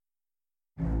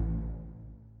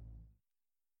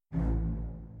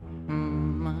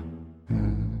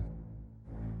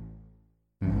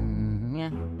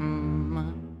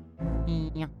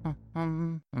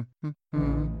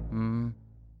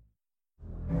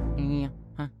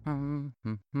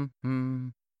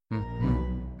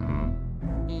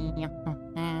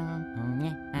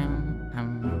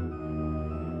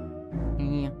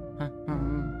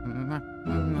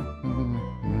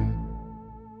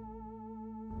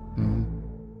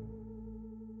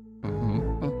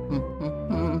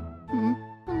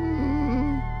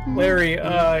Larry,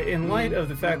 in light of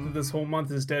the fact that this whole month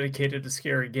is dedicated to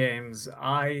scary games,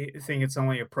 I think it's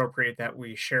only appropriate that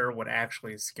we share what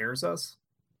actually scares us.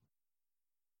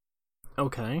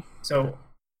 Okay. So,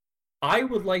 I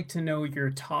would like to know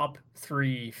your top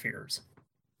 3 fears.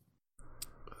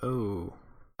 Oh.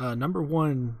 Number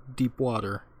 1, deep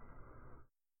water.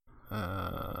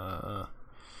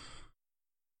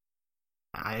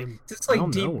 Is this like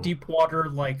deep water,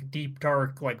 like deep,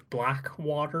 dark, like black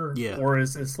water? Yeah. Or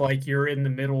is this like you're in the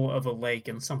middle of a lake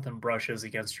and something brushes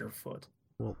against your foot?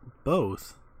 Well,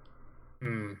 both.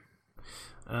 Hmm.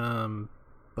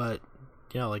 But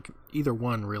yeah, like either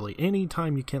one really.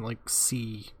 Anytime you can't like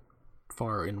see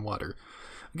far in water.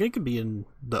 Again, it could be in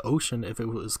the ocean. If it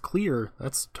was clear,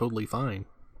 that's totally fine.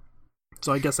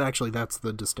 So I guess actually that's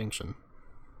the distinction.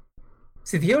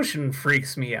 See, the ocean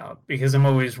freaks me out because I'm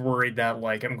always worried that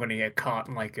like I'm going to get caught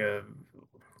in like a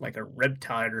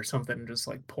riptide or something and just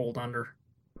like pulled under.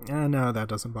 No, that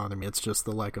doesn't bother me. It's just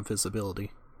the lack of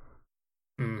visibility.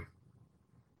 Hmm.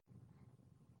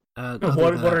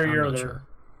 What are your other? Sure.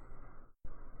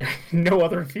 No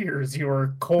other fears. You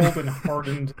are cold and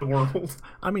hardened to the world.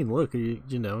 I mean, look, you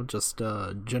know, just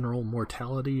general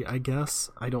mortality, I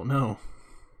guess. I don't know.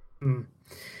 Hmm.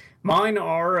 Mine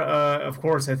are, of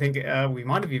course, I think we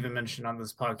might have even mentioned on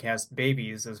this podcast,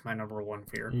 babies as my number 1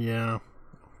 fear. Yeah,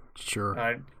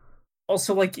 sure.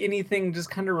 Also, like anything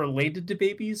just kind of related to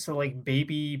babies, so like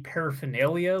baby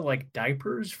paraphernalia, like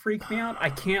diapers freak me out. I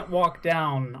can't walk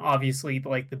down, obviously,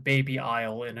 like the baby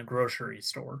aisle in a grocery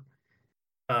store,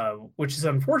 which is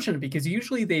unfortunate because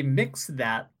usually they mix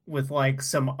that with like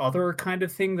some other kind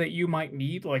of thing that you might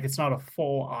need, like it's not a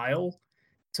full aisle.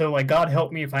 So, like, God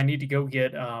help me if I need to go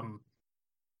get, I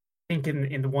think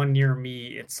in the one near me,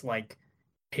 it's like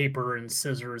paper and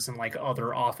scissors and like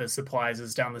other office supplies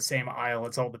is down the same aisle.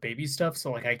 It's all the baby stuff.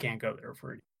 So, like, I can't go there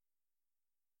for it.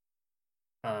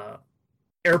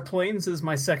 Airplanes is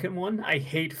my second one. I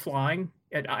hate flying.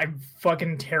 And I'm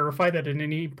fucking terrified that at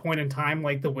any point in time,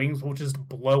 like, the wings will just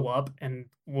blow up and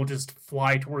will just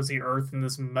fly towards the earth in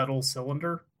this metal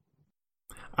cylinder.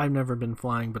 I've never been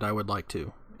flying, but I would like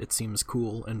to. It seems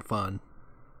cool and fun.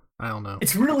 I don't know.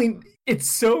 It's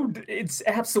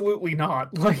absolutely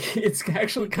not. Like, it's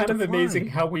actually kind of amazing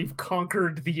how we've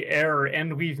conquered the air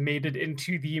and we've made it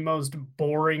into the most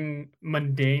boring,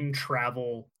 mundane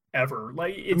travel ever.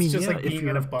 Like, it's like being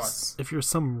in a bus. If you're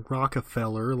some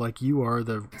Rockefeller like you are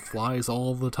that flies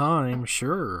all the time,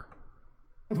 sure.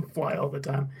 Fly all the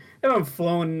time. And I've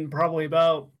flown probably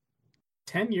about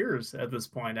 10 years at this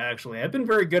point, actually. I've been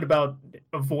very good about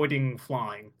avoiding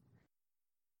flying.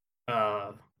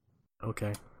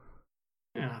 Okay.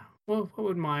 Yeah. Well, what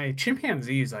would my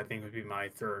chimpanzees, I think, would be my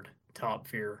third top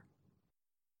fear.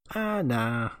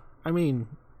 Nah. I mean,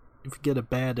 if you get a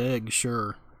bad egg,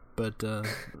 sure. But,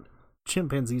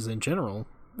 chimpanzees in general,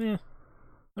 they're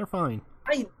fine.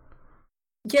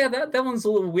 Yeah, that one's a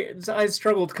little weird. I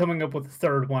struggled coming up with a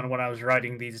third one when I was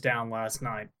writing these down last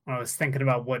night. When I was thinking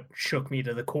about what shook me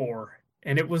to the core.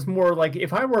 And it was more like,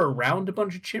 if I were around a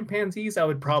bunch of chimpanzees, I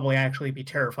would probably actually be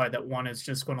terrified that one is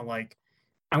just going to, like,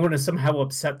 I'm going to somehow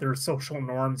upset their social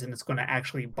norms and it's going to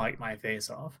actually bite my face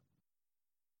off.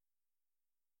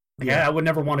 Yeah, I would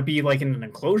never want to be, like, in an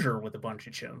enclosure with a bunch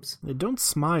of chimps. Don't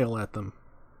smile at them.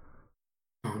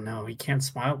 Oh, no, you can't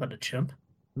smile at a chimp?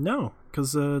 No,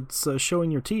 because it's showing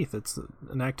your teeth. It's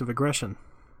an act of aggression.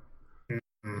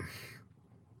 Mm-hmm.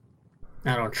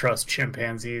 I don't trust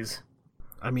chimpanzees.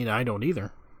 I mean, I don't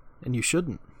either. And you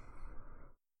shouldn't.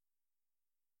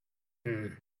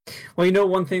 Well, you know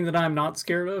one thing that I'm not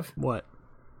scared of? What?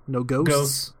 No ghosts?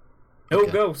 Ghosts. No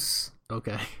ghosts.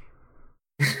 Okay.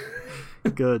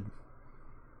 Good.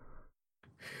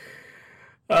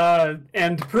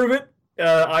 And to prove it,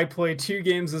 I play 2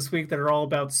 games this week that are all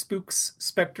about spooks,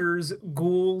 specters,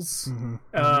 ghouls,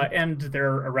 and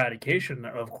their eradication,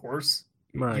 of course.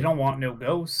 Right. You don't want no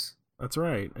ghosts. That's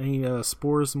right. Any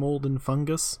spores, mold, and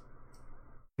fungus?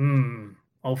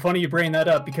 Well, funny you bring that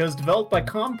up, because developed by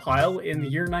Compile in the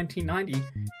year 1990,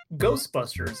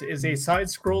 Ghostbusters is a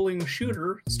side-scrolling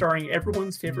shooter starring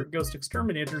everyone's favorite ghost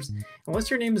exterminators,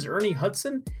 unless your name is Ernie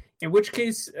Hudson, in which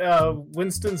case,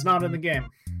 Winston's not in the game.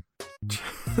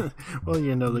 Well,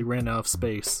 you know, they ran out of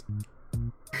space.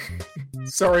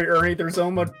 Sorry, Ernie, there's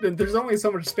only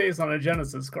so much space on a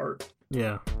Genesis cart.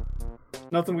 Yeah.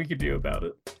 Nothing we could do about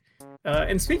it.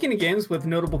 And speaking of games with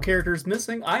notable characters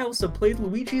missing, I also played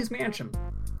Luigi's Mansion.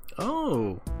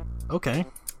 Oh, okay.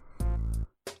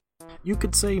 You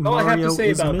could say All I have Mario to say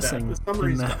is about missing that, the in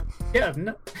summary's that. done. Yeah,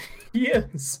 no, he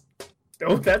is.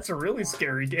 Oh, that's a really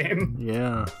scary game.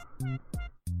 Yeah.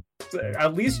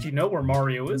 At least you know where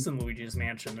Mario is in Luigi's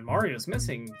Mansion, and Mario's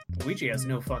missing. Luigi has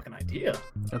no fucking idea.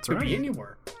 That's Could right. be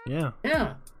anywhere. Yeah.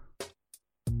 Yeah.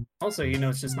 Also,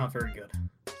 it's just not very good.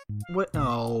 What?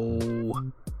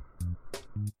 Oh.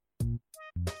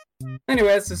 Anyway,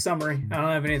 that's the summary. I don't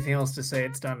have anything else to say.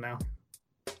 It's done now.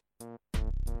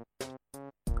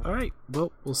 All right.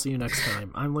 Well, we'll see you next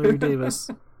time. I'm Larry Davis.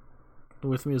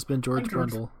 With me has been George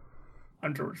Brundle.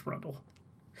 I'm George Brundle.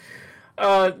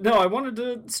 No, I wanted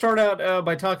to start out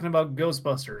by talking about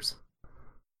Ghostbusters.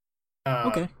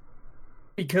 Okay.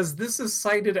 Because this is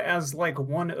cited as like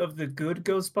one of the good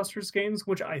Ghostbusters games,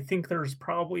 which I think there's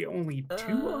probably only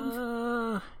 2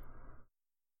 of.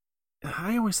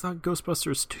 I always thought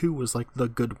Ghostbusters 2 was like the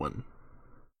good one.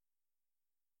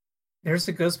 There's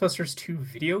a Ghostbusters 2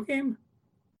 video game?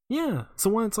 Yeah, it's the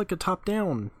one that's like a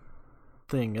top-down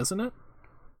thing, isn't it?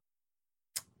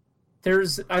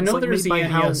 I know there's the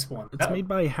NES one. It's made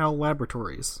by HAL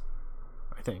Laboratories,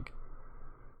 I think.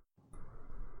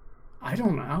 I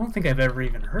don't think I've ever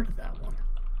even heard of that one.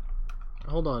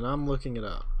 Hold on, I'm looking it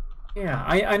up. Yeah,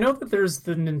 I know that there's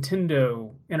the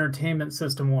Nintendo Entertainment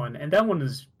System one, and that one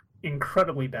is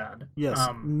incredibly bad. Yes,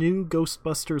 New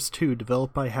Ghostbusters 2,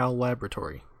 developed by HAL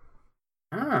Laboratory.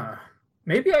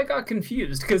 Maybe I got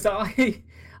confused, because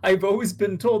I've always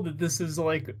been told that this is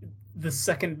like the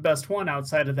second best one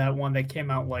outside of that one that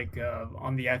came out like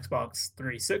on the Xbox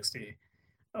 360,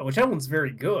 which that one's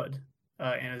very good,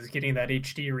 and is getting that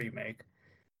HD remake.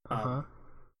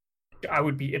 I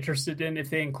would be interested in if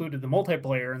they included the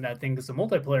multiplayer in that thing, because the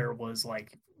multiplayer was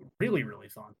like really, really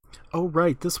fun. Oh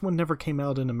right, this one never came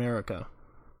out in America.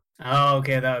 Oh,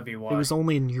 okay, that would be why. It was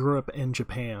only in Europe and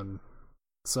Japan.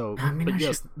 So,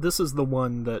 yes, this is the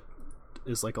one that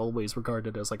is like always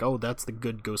regarded as like, oh, that's the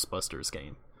good Ghostbusters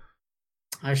game.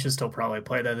 I should still probably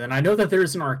play that then. I know that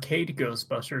there's an arcade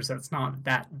Ghostbusters that's not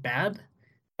that bad,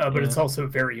 but it's also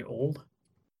very old.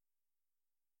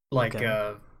 Like,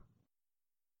 I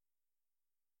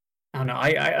don't know.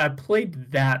 I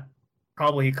played that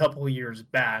probably a couple of years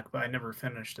back, but I never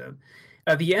finished it.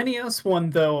 The NES one,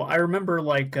 though, I remember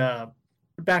like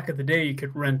back in the day, you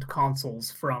could rent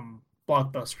consoles from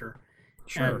Blockbuster,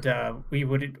 Sure. and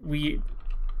we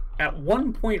at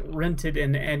one point rented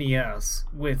an NES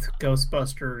with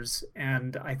Ghostbusters,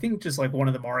 and I think just like one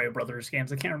of the Mario Brothers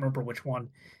games. I can't remember which one.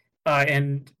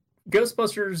 And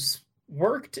Ghostbusters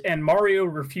worked, and Mario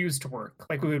refused to work.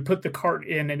 Like, we would put the cart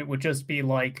in, and it would just be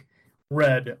like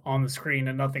red on the screen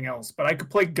and nothing else. But I could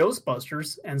play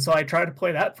Ghostbusters, and so I tried to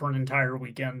play that for an entire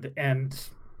weekend, and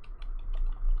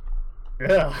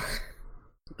yeah.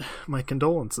 My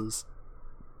condolences.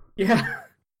 Yeah.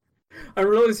 I'm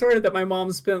really sorry that my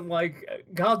mom spent like,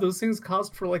 God, those things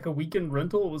cost for like a weekend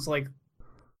rental. It was like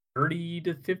 $30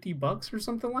 to $50 or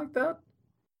something like that.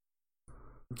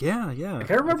 Yeah.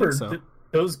 Like, I remember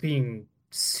those being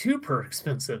super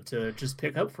expensive to just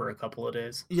pick up for a couple of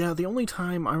days. Yeah, the only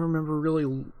time I remember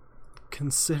really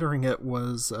considering it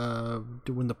was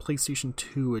when the PlayStation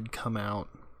 2 had come out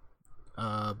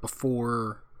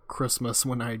before Christmas,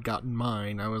 when I had gotten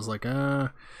mine. I was like,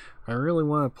 I really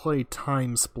want to play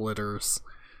Time Splitters,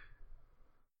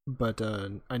 but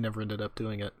I never ended up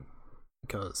doing it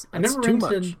because that's too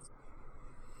much.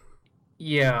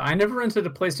 Yeah, I never rented a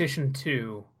PlayStation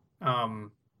 2,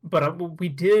 but we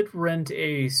did rent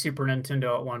a Super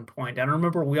Nintendo at one point, and I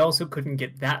remember we also couldn't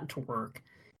get that to work.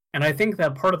 And I think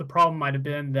that part of the problem might have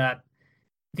been that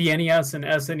the NES and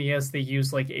SNES, they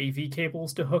used like AV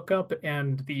cables to hook up,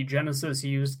 and the Genesis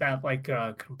used that like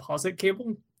composite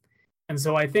cable. And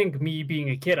so I think, me being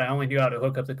a kid, I only knew how to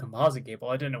hook up the composite cable.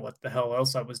 I didn't know what the hell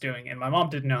else I was doing, and my mom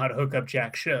didn't know how to hook up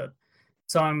jack shit.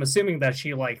 So I'm assuming that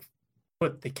she like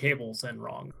put the cables in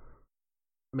wrong.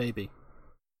 Maybe.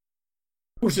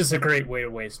 Which is a great way to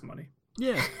waste money.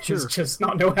 Yeah, sure. Just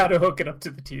not know how to hook it up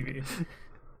to the TV.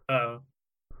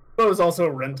 But it was also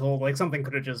a rental. Like, something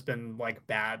could have just been like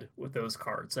bad with those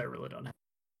cards. I really don't know.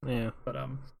 Yeah. But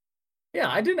yeah,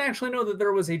 I didn't actually know that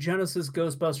there was a Genesis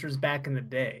Ghostbusters back in the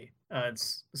day.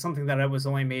 It's something that I was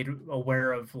only made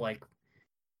aware of like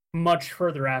much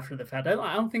further after the fact.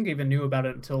 I don't think I even knew about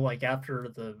it until like after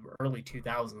the early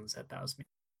 2000s at that was me.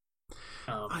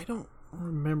 I don't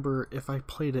remember if I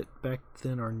played it back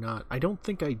then or not. I don't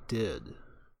think I did.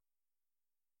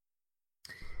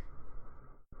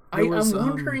 I'm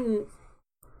wondering.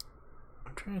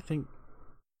 I'm trying to think.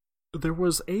 There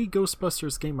was a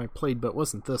Ghostbusters game I played, but it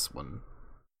wasn't this one.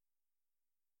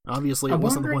 Obviously, it I'm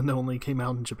wasn't the wondering. one that only came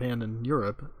out in Japan and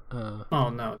Europe. Oh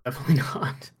no, definitely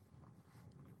not.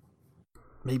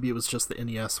 Maybe it was just the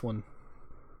NES one.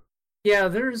 Yeah,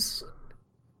 there's.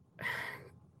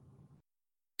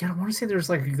 God, I want to say there's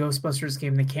like a Ghostbusters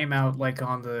game that came out like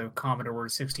on the Commodore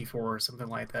 64 or something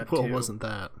like that Well, it too. wasn't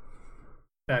that.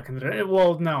 Back in the day.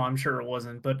 Well, no, I'm sure it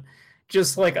wasn't, but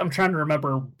just like I'm trying to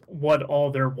remember what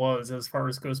all there was as far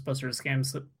as Ghostbusters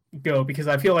games go, because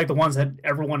I feel like the ones that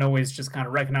everyone always just kind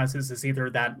of recognizes is either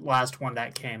that last one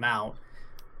that came out.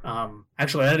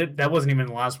 Actually, that wasn't even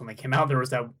the last one that came out. There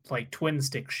was that like twin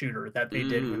stick shooter that they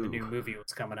did when the new movie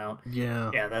was coming out.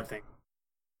 Yeah. Yeah, that thing,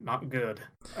 not good.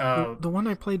 The one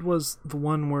I played was the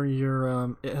one where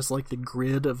you're it has like the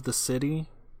grid of the city,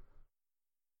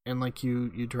 and like you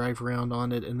drive around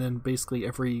on it, and then basically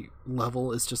every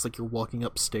level is just like you're walking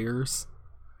upstairs.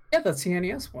 Yeah, that's the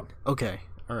NES one. Okay,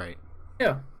 all right.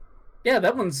 Yeah,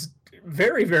 that one's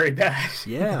very, very bad.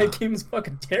 Yeah. That game's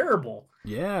fucking terrible.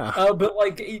 Yeah. But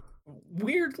like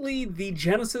weirdly, the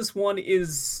Genesis one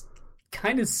is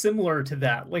kind of similar to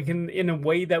that, like in a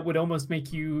way that would almost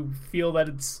make you feel that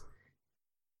it's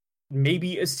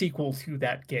maybe a sequel to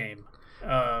that game,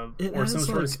 or some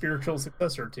sort of spiritual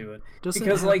successor to it. Does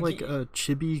because it have like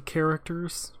chibi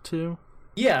characters too?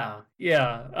 Yeah.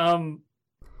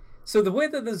 So the way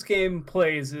that this game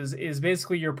plays is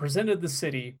basically you're presented the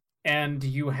city, and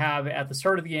you have at the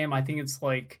start of the game, I think it's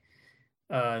like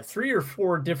 3 or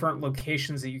 4 different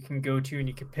locations that you can go to, and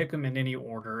you can pick them in any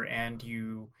order, and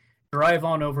you drive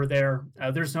on over there.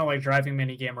 There's no like driving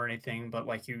mini game or anything, but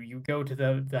like you go to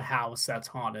the house that's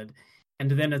haunted,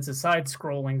 and then it's a side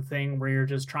scrolling thing where you're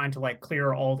just trying to like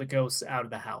clear all the ghosts out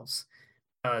of the house.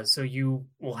 So you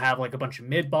will have like a bunch of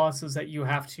mid bosses that you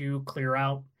have to clear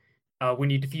out.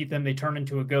 When you defeat them, they turn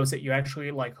into a ghost that you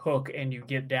actually like hook, and you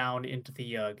get down into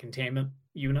the containment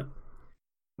unit.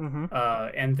 Mm-hmm.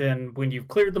 And then when you've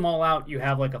cleared them all out, you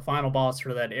have like a final boss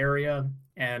for that area,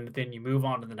 and then you move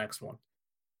on to the next one.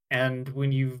 And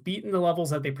when you've beaten the levels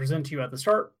that they present to you at the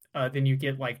start, then you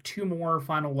get like 2 more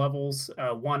final levels,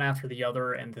 one after the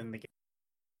other, and then the game.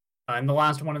 And the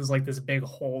last one is like this big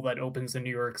hole that opens in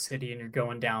New York City, and you're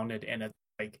going down it, and it's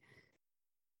like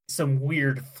some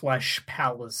weird flesh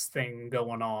palace thing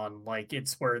going on. Like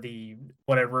it's where the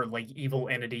whatever like evil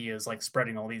entity is like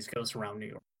spreading all these ghosts around New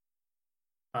York.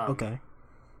 Okay.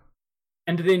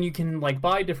 And then you can like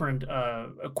buy different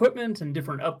equipment and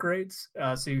different upgrades.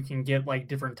 So you can get like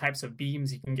different types of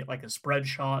beams. You can get like a spread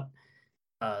shot,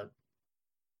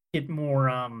 get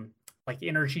more like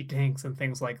energy tanks and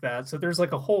things like that. So there's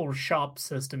like a whole shop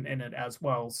system in it as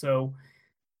well. So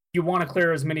you want to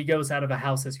clear as many ghosts out of a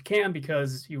house as you can,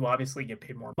 because you obviously get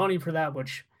paid more money for that,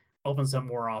 which opens up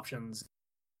more options.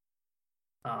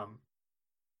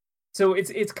 So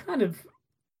it's kind of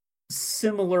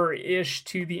similar-ish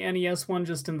to the NES one,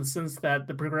 just in the sense that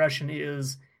the progression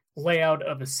is layout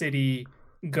of a city,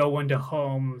 go into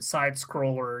home, side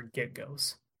scroller, get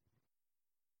ghosts.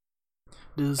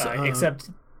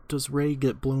 Does Ray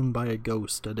get blown by a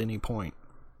ghost at any point?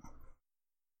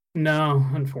 No,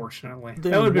 unfortunately.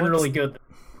 Then that would have been really good.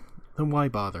 Then why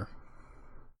bother?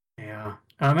 Yeah.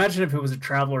 Imagine if it was a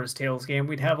Traveler's Tales game.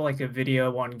 We'd have like a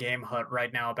video on Game Hut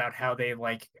right now about how they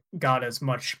like got as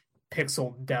much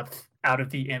pixel depth out of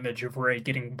the image of Ray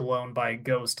getting blown by a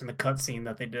ghost in the cutscene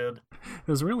that they did.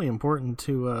 It was really important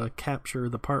to capture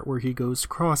the part where he goes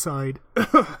cross-eyed.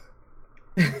 I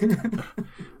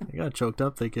got choked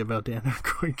up thinking about Dan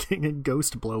Aykroyd getting a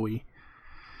ghost blowy.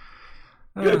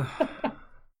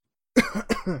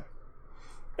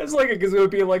 It's like because it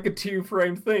would be like a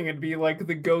 2-frame thing. It'd be like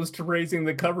the ghost raising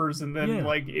the covers, and then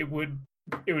like it would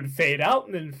fade out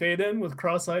and then fade in with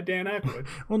cross-eyed Dan Aykroyd.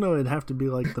 Well, no, it'd have to be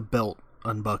like the belt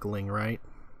unbuckling, right?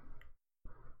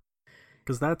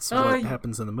 Because that's what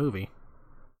happens in the movie.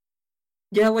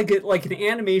 Yeah, like an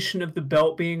animation of the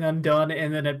belt being undone,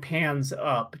 and then it pans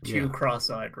up to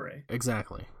cross-eyed Ray.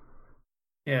 Exactly.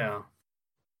 Yeah.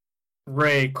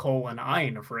 Ray, I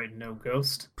ain't afraid no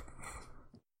ghost.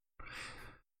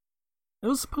 It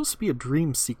was supposed to be a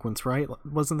dream sequence, right?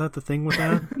 Wasn't that the thing with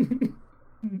that?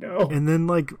 No. And then,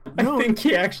 no. I think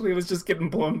he actually was just getting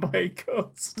blown by a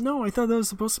ghost. No, I thought that was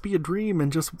supposed to be a dream,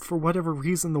 and just for whatever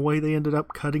reason, the way they ended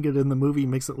up cutting it in the movie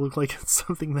makes it look like it's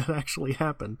something that actually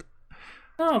happened.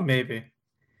 Oh, maybe.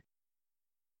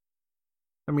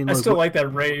 I mean, I still like that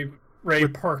Ray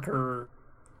Parker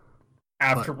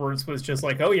afterwards was just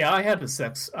like, oh yeah, I had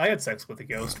sex with a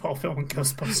ghost while filming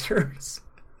Ghostbusters.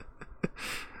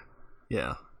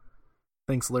 Yeah.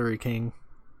 Thanks, Larry King,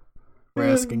 for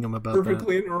asking him about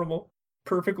perfectly normal,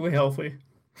 perfectly healthy.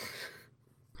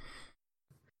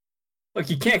 Look,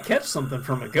 you can't catch something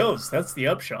from a ghost. That's the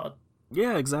upshot.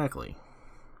 Yeah, exactly.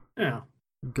 Yeah.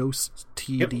 Ghost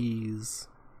TDs.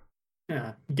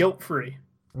 Yeah. Guilt free.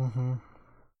 Mm-hmm.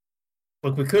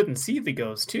 Look, we couldn't see the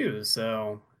ghost too,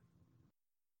 so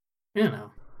you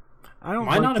know. I don't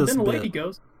Might like not have this been a bit. lady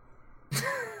ghost.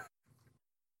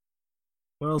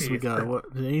 What else we got?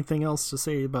 Anything else to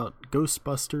say about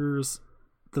Ghostbusters,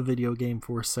 the video game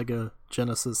for Sega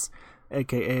Genesis,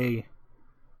 aka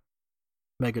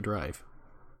Mega Drive?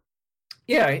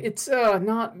 Yeah, it's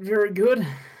not very good.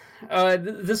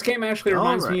 This game actually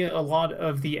reminds me a lot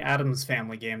of the Addams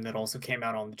Family game that also came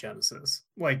out on the Genesis.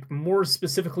 Like, more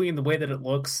specifically in the way that it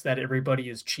looks, that everybody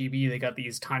is chibi. They got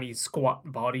these tiny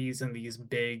squat bodies and these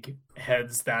big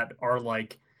heads that are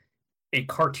like a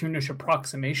cartoonish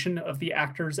approximation of the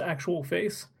actor's actual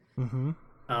face. Mm-hmm.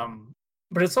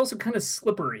 But it's also kind of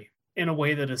slippery in a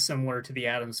way that is similar to the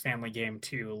Addams Family game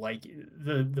too. Like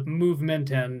the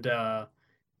movement and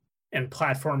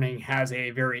platforming has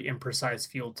a very imprecise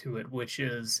feel to it, which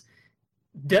is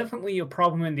definitely a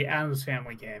problem in the Addams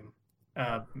Family game.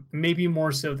 Maybe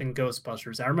more so than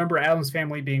Ghostbusters. I remember Addams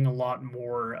Family being a lot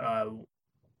more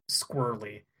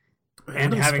squirrely and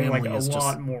Addams having Family like a is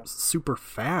lot just more super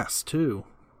fast too.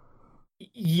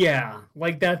 Yeah,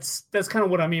 like that's kind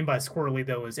of what I mean by squirrely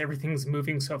though, is everything's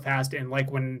moving so fast, and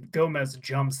like when Gomez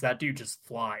jumps, that dude just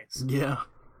flies. Yeah.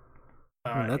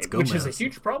 That's Gomez. Which is a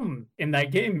huge problem in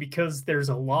that game because there's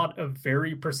a lot of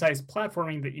very precise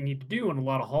platforming that you need to do, and a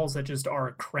lot of halls that just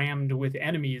are crammed with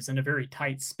enemies in a very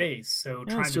tight space. So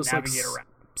Yeah, trying it's to just navigate like around.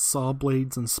 saw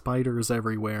blades and spiders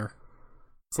everywhere.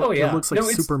 Oh yeah, It looks like no,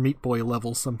 Super Meat Boy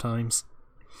levels sometimes.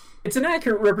 It's an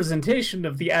accurate representation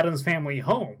of the Addams Family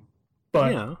home,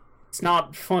 but yeah, it's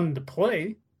not fun to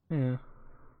play. Yeah.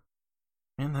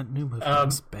 Man, that new movie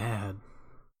looks bad.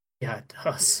 Yeah, it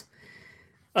does.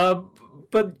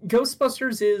 But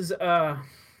Ghostbusters is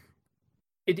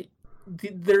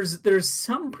there's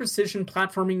some precision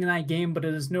platforming in that game, but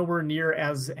it is nowhere near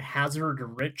as hazard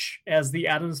rich as the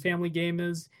Addams Family game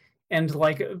is. And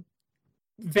like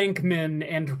Venkman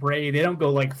and Ray, they don't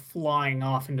go like flying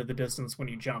off into the distance when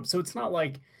you jump. So it's not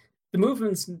like the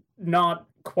movement's not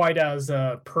quite as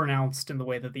pronounced in the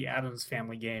way that the Addams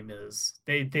Family game is.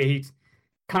 They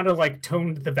kind of like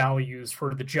toned the values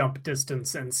for the jump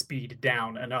distance and speed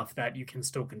down enough that you can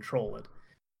still control it.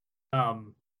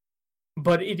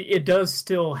 But it does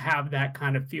still have that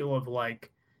kind of feel of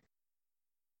like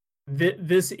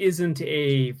this isn't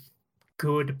a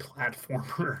good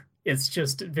platformer. It's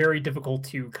just very difficult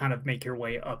to kind of make your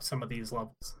way up some of these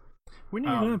levels. When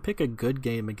are you gonna pick a good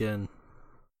game again?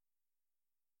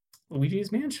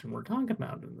 Luigi's Mansion, we're talking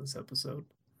about in this episode.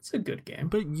 It's a good game.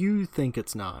 But you think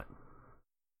it's not.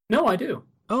 No, I do.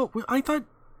 Oh, I thought...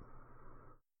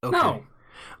 Okay. No.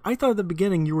 I thought at the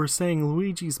beginning you were saying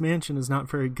Luigi's Mansion is not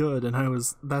very good, and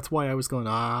that's why I was going,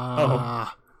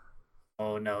 Oh,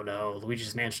 no.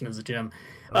 Luigi's Mansion is a gem.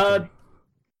 Okay.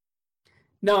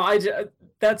 No,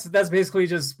 that's basically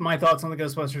just my thoughts on the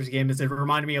Ghostbusters game. Is it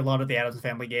reminded me a lot of the Addams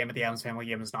Family game, and the Addams Family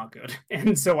game is not good,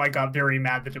 and so I got very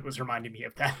mad that it was reminding me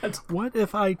of that. What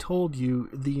if I told you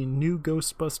the new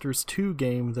Ghostbusters 2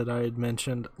 game that I had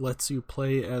mentioned lets you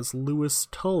play as Louis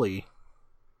Tully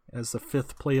as the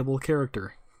 5th playable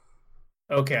character?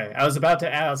 Okay, I was about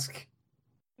to ask,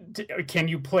 can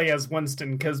you play as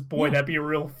Winston? Because boy, that'd be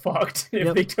real fucked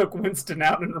if they took Winston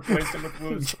out and replaced him with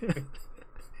Louis Tully.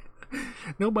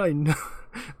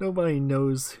 Nobody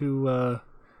knows who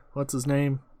what's his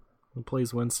name who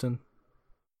plays Winston.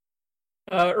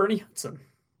 Ernie Hudson.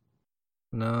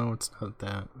 No, it's not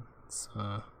that. It's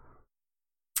I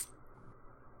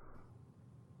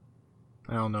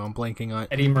don't know, I'm blanking on it.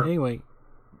 Eddie Murphy. Anyway,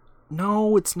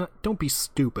 no, it's not. Don't be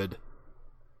stupid.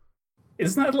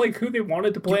 Isn't that like who they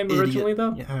wanted to play him originally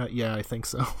though? Yeah, I think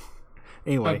so.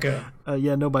 Anyway, okay.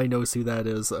 Yeah, nobody knows who that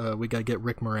is. We gotta get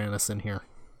Rick Moranis in here.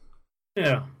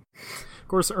 Yeah. Of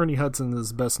course, Ernie Hudson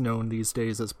is best known these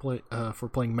days as for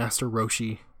playing Master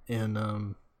Roshi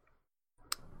in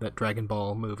that Dragon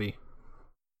Ball movie.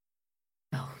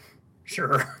 Oh,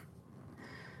 sure.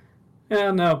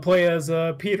 And play as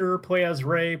Peter, play as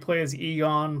Ray, play as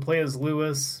Egon, play as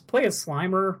Lewis, play as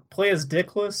Slimer, play as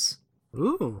Dickless.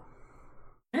 Ooh.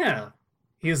 Yeah.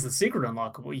 He is the secret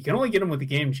unlockable. You can only get him with the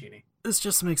Game Genie. This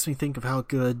just makes me think of how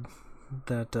good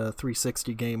that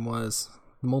 360 game was.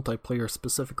 The multiplayer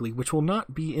specifically, which will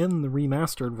not be in the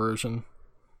remastered version.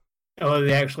 Oh,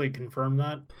 they actually confirmed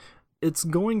that? It's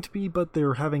going to be, but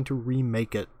they're having to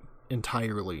remake it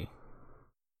entirely.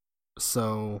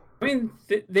 So... I mean,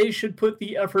 they should put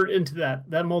the effort into that.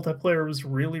 That multiplayer was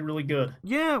really, really good.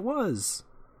 Yeah, it was.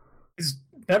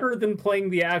 better than playing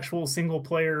the actual single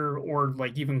player or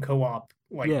like even co-op,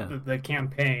 like Yeah, the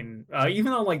campaign.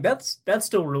 Even though like that's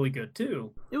still really good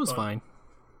too. it was But fine.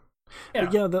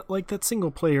 But yeah, yeah, that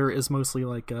single player is mostly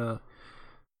like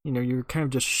you're kind of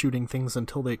just shooting things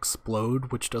until they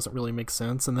explode, which doesn't really make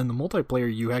sense. And then the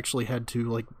multiplayer, you actually had to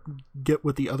like get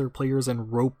with the other players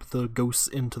and rope the ghosts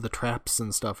into the traps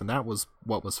and stuff, and that was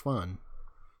what was fun.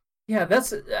 yeah,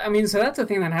 that's I mean, so that's the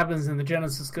thing that happens in the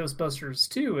Genesis Ghostbusters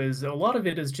too, is a lot of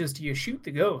it is just you shoot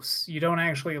the ghosts. You don't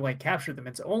actually like capture them.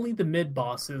 It's only the mid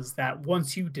bosses that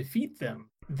once you defeat them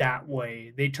that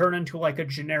way, they turn into like a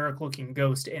generic looking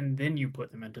ghost and then you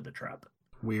put them into the trap.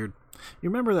 Weird. You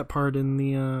remember that part in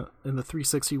the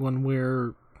 360 one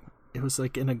where it was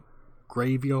like in a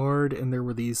graveyard and there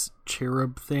were these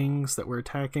cherub things that were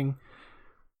attacking?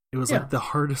 It was like the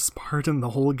hardest part in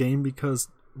the whole game because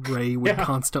Ray would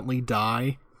constantly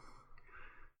die.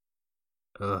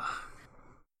 Ugh.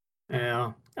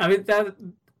 Yeah. I mean that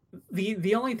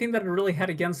the only thing that I really had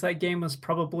against that game was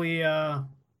probably the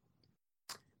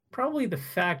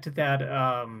fact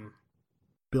that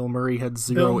Bill Murray had Bill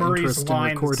zero Murray's interest in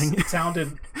lines recording.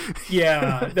 sounded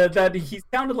that he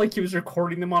sounded like he was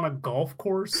recording them on a golf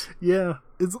course. Yeah,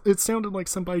 it sounded like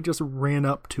somebody just ran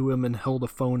up to him and held a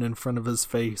phone in front of his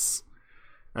face.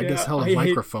 I guess held a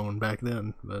microphone back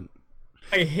then, but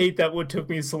I hate that what took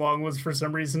me so long was for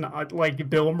some reason like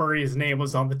Bill Murray's name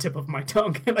was on the tip of my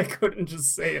tongue and I couldn't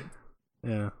just say it.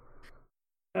 Yeah.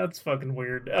 That's fucking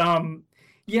weird.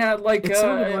 Yeah, like it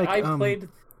sounded like I played.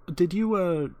 Did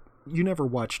you you never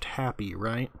watched Happy,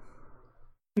 right?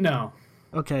 No.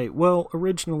 Okay, well,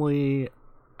 originally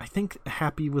I think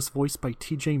Happy was voiced by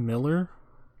TJ Miller,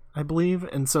 I believe,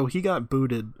 and so he got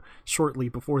booted shortly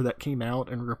before that came out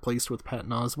and replaced with Patton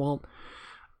Oswalt.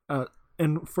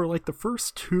 And for like the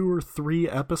first 2 or 3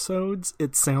 episodes,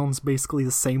 it sounds basically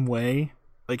the same way.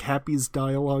 Like Happy's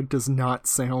dialogue does not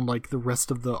sound like the rest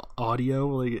of the audio.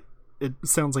 Like it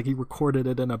sounds like he recorded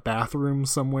it in a bathroom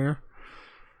somewhere.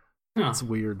 Huh. It's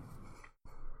weird.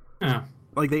 Huh.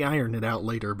 Like they ironed it out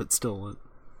later, but still.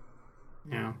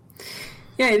 Yeah.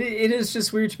 Yeah, it is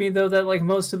just weird to me though that like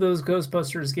most of those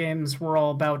Ghostbusters games were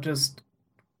all about just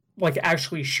like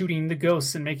actually shooting the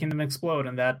ghosts and making them explode,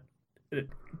 and that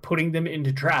putting them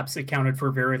into traps accounted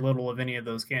for very little of any of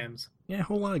those games. Yeah, a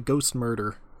whole lot of ghost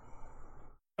murder.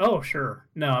 Oh, sure.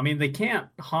 No, I mean they can't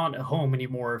haunt a home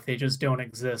anymore if they just don't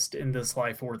exist in this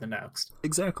life or the next.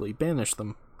 Exactly, banish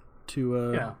them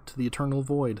to the eternal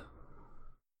void.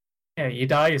 Yeah, you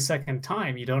die a second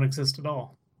time, you don't exist at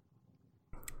all.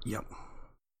 Yep.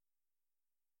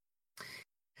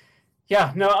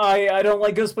 Yeah, no, I don't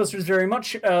like Ghostbusters very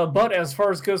much, but as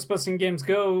far as Ghostbusting games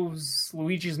goes,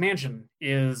 Luigi's Mansion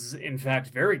is, in fact,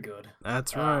 very good.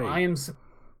 That's right.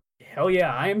 Hell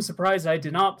yeah, I am surprised I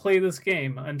did not play this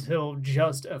game until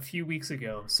just a few weeks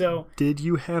ago. So, did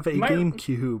you have a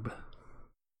GameCube?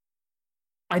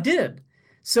 I did.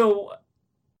 So,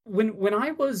 when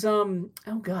I was,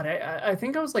 I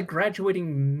think I was like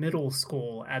graduating middle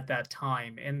school at that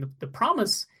time, and the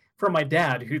promise from my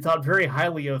dad, who thought very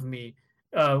highly of me,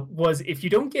 was if you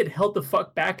don't get held the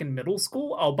fuck back in middle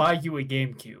school, I'll buy you a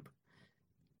GameCube.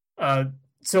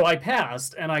 So I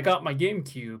passed, and I got my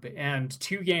GameCube, and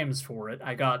 2 games for it.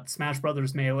 I got Smash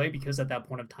Brothers Melee, because at that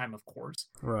point of time, of course.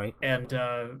 Right. And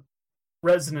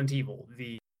Resident Evil,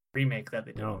 the remake that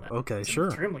they did on that. Okay, it's sure.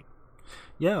 Extremely.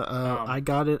 Yeah, I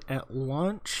got it at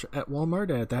launch at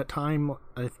Walmart. At that time,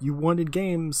 if you wanted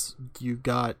games, you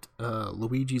got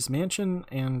Luigi's Mansion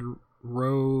and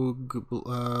Rogue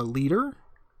Leader?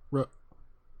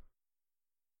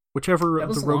 Whichever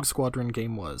the Rogue Squadron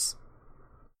game was.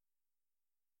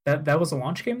 That was a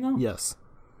launch game, though? Yes.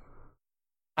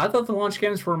 I thought the launch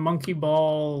games were Monkey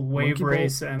Ball, Wave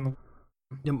Race, and...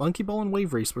 Yeah, Monkey Ball and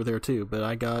Wave Race were there too, but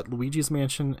I got Luigi's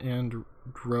Mansion and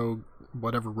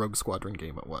whatever Rogue Squadron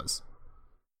game it was.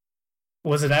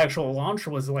 Was it actual launch,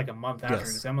 or was it like a month after?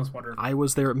 Yes. I almost wondered. I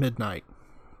was there at midnight,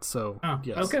 so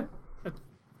yes. Okay.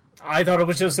 I thought it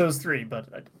was just those 3,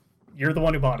 but you're the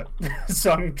one who bought it,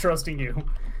 so I'm trusting you.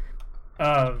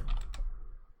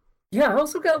 Yeah, I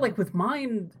also got, like, with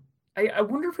mine, I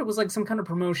wonder if it was, like, some kind of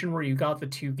promotion where you got the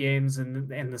 2 games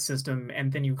and the system,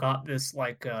 and then you got this,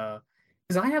 like,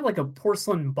 because I have, like, a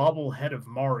porcelain bobblehead of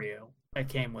Mario that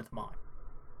came with mine.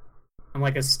 And,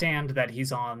 like, a stand that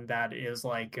he's on that is,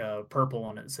 like, purple,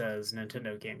 and it says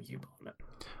Nintendo GameCube on it.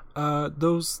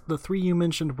 The 3 you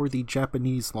mentioned were the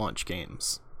Japanese launch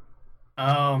games.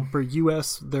 Oh. For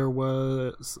US, there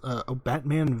was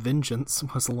Batman Vengeance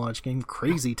was a launch game.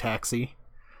 Crazy Taxi.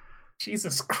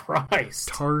 Jesus Christ.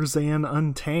 Tarzan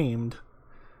Untamed.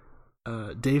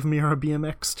 Dave Mirra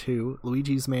BMX 2.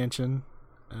 Luigi's Mansion.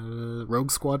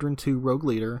 Rogue Squadron 2, Rogue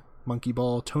Leader, Monkey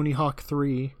Ball, Tony Hawk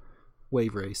 3,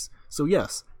 Wave Race. So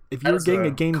yes, if you're getting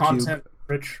a GameCube,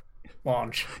 content-rich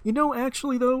launch. You know,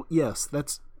 actually though, yes,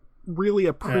 that's really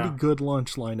a pretty good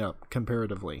launch lineup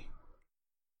comparatively.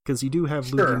 Because you do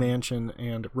have Luigi Mansion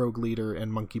and Rogue Leader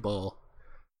and Monkey Ball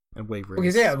and Wave Race.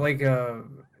 Because yeah, like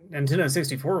Nintendo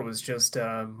 64 was just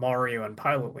Mario and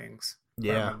Pilot Wings.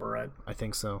 Yeah, I remember right. I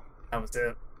think so. That was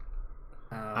it.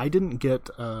 I didn't get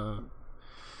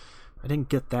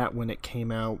that when it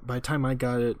came out. By the time I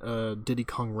got it, Diddy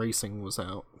Kong Racing was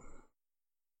out.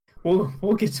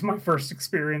 We'll get to my first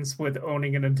experience with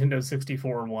owning a Nintendo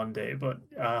 64 one day, but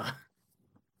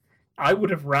I would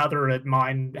have rather that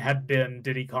mine had been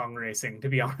Diddy Kong Racing, to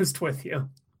be honest with you.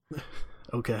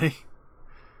 Okay.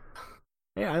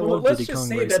 Yeah, I love Diddy Kong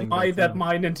Racing. Let's just say that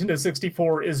my Nintendo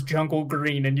 64 is jungle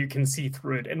green and you can see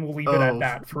through it, and we'll leave it at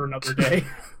that for another day.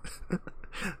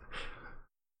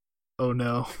 Oh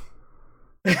no.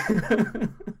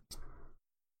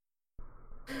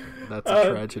 That's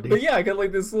a tragedy. But yeah, I got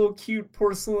like this little cute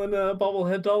porcelain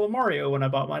bobblehead doll of Mario when I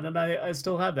bought mine, and I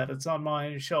still have that. It's on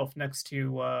my shelf next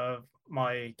to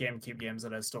my GameCube games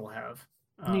that I still have.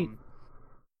 Neat.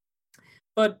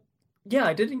 But yeah,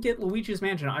 I didn't get Luigi's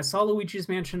Mansion. I saw Luigi's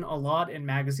Mansion a lot in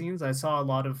magazines. I saw a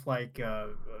lot of like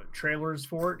trailers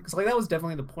for it, because like that was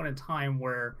definitely the point in time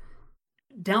where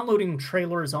downloading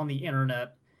trailers on the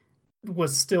internet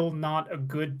was still not a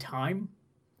good time.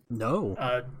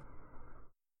 No.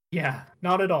 Yeah,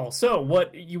 not at all. So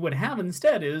what you would have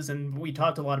instead is, and we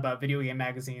talked a lot about video game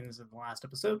magazines in the last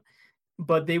episode,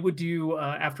 but they would do,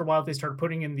 after a while, they started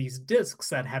putting in these discs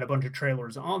that had a bunch of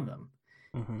trailers on them.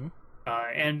 Mm-hmm.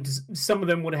 And some of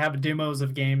them would have demos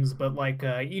of games, but like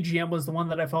EGM was the one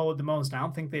that I followed the most. I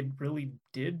don't think they really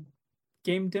did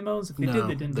game demos. If they did,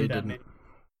 they didn't do that many.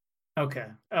 Okay.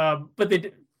 But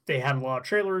they had a lot of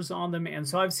trailers on them, and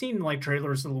so I've seen like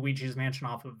trailers of Luigi's Mansion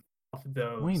off of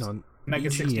those. Wait, on Mega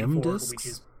EGM 64 discs?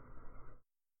 Luigi's...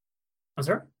 I'm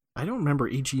sorry? I don't remember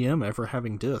EGM ever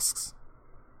having discs.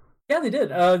 Yeah, they did.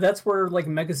 That's where like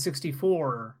Mega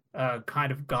 64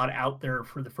 kind of got out there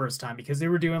for the first time, because they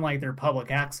were doing like their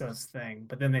public access thing,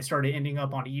 but then they started ending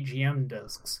up on EGM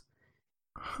discs.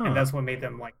 Huh. And that's what made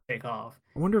them like take off.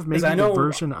 I wonder if maybe the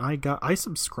version I got, I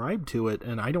subscribed to it,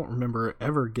 and I don't remember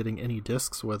ever getting any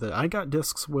discs with it. I got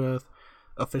discs with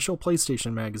official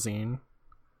PlayStation magazine.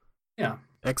 Yeah.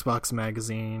 Xbox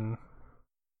magazine.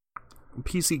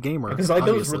 PC Gamer. Because like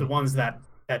those were the ones that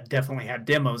definitely had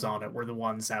demos on it, were the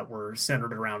ones that were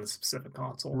centered around a specific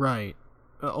console. Right.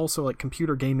 Also like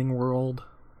Computer Gaming World.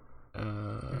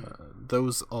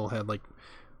 Those all had like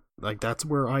that's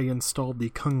where I installed the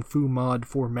Kung Fu mod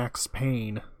for Max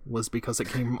Payne, was because it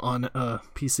came on a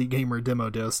PC Gamer demo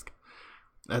disc.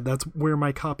 And that's where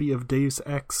my copy of Deus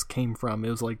Ex came from. It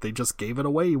was like they just gave it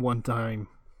away one time.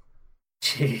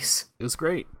 Jeez. It was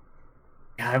great.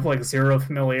 I have like zero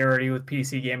familiarity with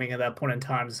PC gaming at that point in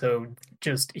time, so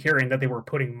just hearing that they were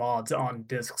putting mods on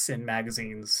discs in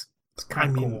magazines, it's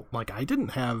kind of cool. Like, I didn't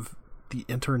have the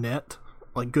internet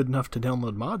like good enough to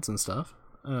download mods and stuff.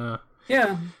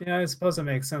 Yeah, I suppose it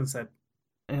makes sense that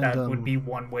would be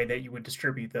one way that you would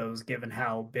distribute those, given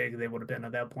how big they would have been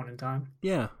at that point in time.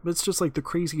 Yeah, but it's just like the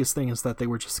craziest thing is that they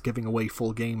were just giving away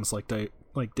full games like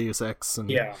Deus Ex,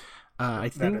 and I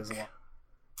think that is a lot.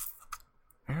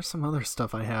 There's some other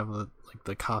stuff I have, like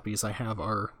the copies I have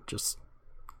are just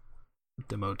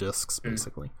demo discs,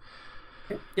 basically.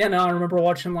 Yeah, no, I remember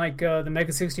watching like the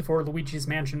Mega 64 Luigi's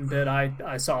Mansion bit.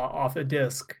 I saw off a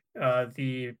disc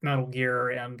the Metal Gear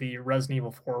and the Resident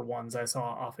Evil 4 ones I saw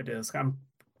off a disc. I'm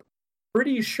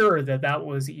pretty sure that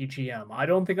was EGM. I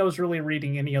don't think I was really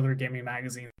reading any other gaming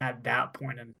magazine at that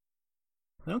point in.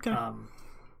 Okay.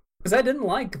 Because I didn't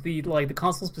like the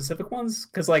console specific ones,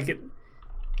 because like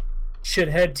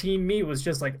shithead Team Me was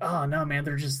just like, oh no man,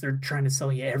 they're trying to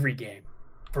sell you every game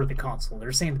for the console.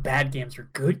 They're saying the bad games are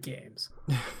good games.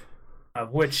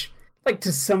 Which, like,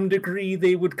 to some degree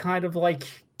they would kind of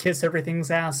like kiss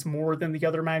everything's ass more than the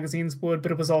other magazines would,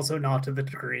 but it was also not to the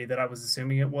degree that I was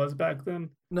assuming it was back then.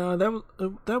 No,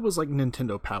 that was like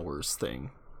Nintendo Power's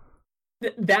thing.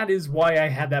 That is why I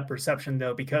had that perception,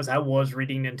 though, because I was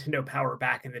reading Nintendo Power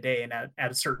back in the day, and at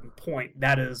a certain point,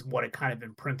 that is what it kind of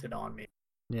imprinted on me.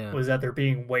 Yeah. Was that they're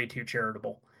being way too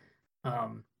charitable.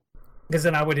 Because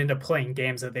then I would end up playing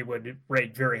games that they would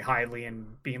rate very highly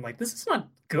and being like, this is not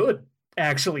good,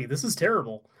 actually. This is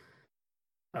terrible.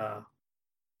 But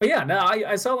yeah, no,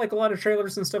 I saw like a lot of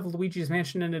trailers and stuff of Luigi's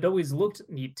Mansion, and it always looked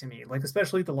neat to me. Like,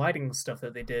 especially the lighting stuff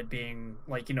that they did, being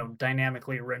like,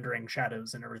 dynamically rendering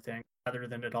shadows and everything, rather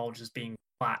than it all just being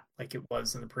flat like it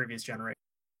was in the previous generation.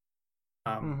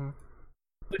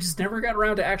 I just never got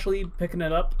around to actually picking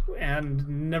it up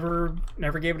and never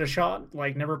gave it a shot.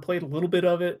 Like never played a little bit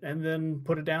of it and then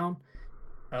put it down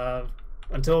uh,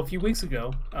 until a few weeks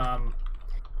ago.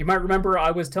 You might remember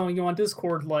I was telling you on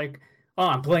Discord like, "Oh,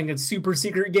 I'm playing a super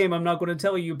secret game I'm not going to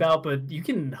tell you about, but you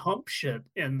can hump shit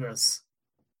in this."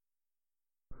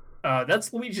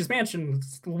 That's Luigi's Mansion.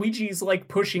 Luigi's like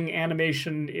pushing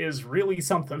animation is really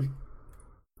something.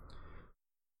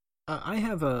 I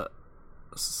have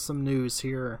some news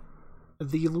here.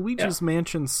 The Luigi's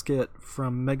Mansion skit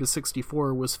from Mega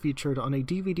 64 was featured on a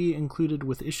DVD included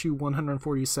with issue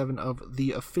 147 of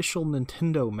the official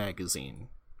Nintendo magazine.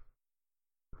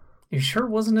 You sure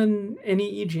it wasn't in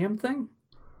any EGM thing?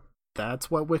 That's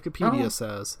what Wikipedia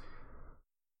says.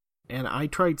 And I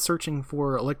tried searching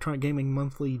for Electronic Gaming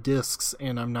Monthly discs,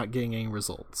 and I'm not getting any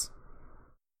results.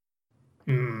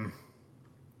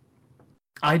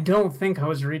 I don't think I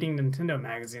was reading Nintendo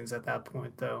magazines at that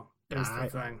point, though. Is the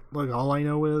thing. Look, all I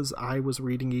know is I was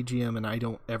reading EGM, and I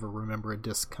don't ever remember a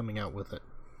disc coming out with it.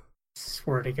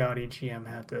 Swear to God, EGM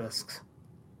had discs.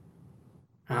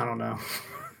 I don't know.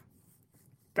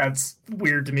 That's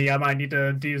weird to me. I might need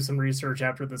to do some research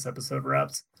after this episode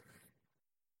wraps.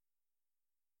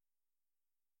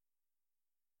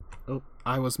 Oh,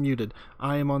 I was muted.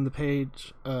 I am on the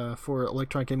page for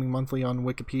Electronic Gaming Monthly on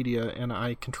Wikipedia, and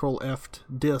I Control F'd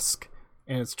disc,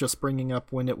 and it's just bringing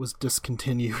up when it was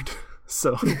discontinued.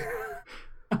 So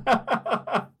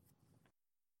that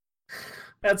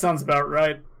sounds about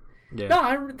right. Yeah.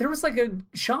 No, there was like a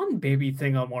Sean Baby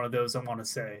thing on one of those, I want to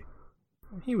say.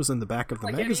 He was in the back of the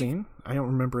magazine. I don't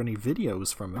remember any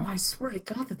videos from him. No, I swear to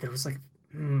God that there was like...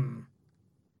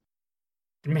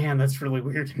 Man, that's really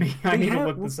weird to me. I need to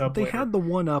look this up later. They had the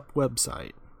 1UP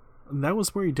website. And that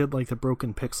was where he did like the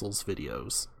Broken Pixels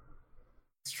videos.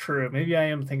 It's true. Maybe I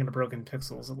am thinking of Broken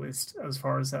Pixels, at least as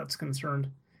far as that's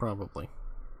concerned. Probably.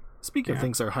 Speaking of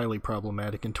things that are highly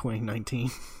problematic in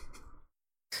 2019.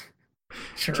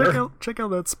 Sure. Check out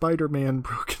that Spider-Man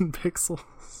Broken Pixels.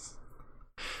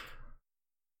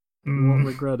 You won't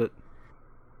regret it.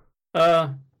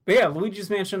 But yeah, Luigi's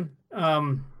Mansion.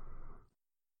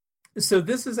 So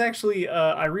this is actually,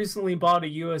 I recently bought a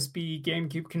USB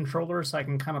GameCube controller so I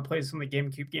can kind of play some of the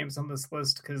GameCube games on this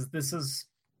list, because this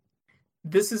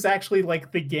is actually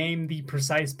like the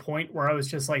precise point where I was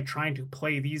just like trying to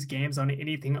play these games on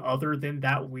anything other than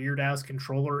that weird ass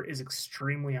controller is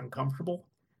extremely uncomfortable.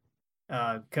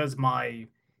 Because my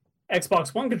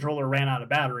Xbox One controller ran out of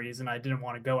batteries and I didn't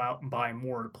want to go out and buy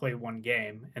more to play one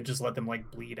game and just let them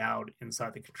like bleed out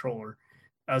inside the controller.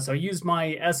 So I used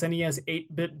my SNES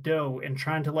 8-bit DOE and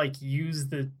trying to like use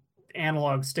the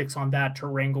analog sticks on that to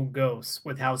wrangle ghosts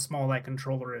with how small that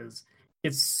controller is.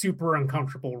 It's super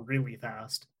uncomfortable really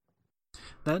fast.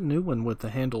 That new one with the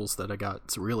handles that I got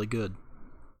is really good.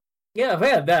 Yeah, if I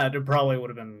had that, it probably would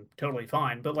have been totally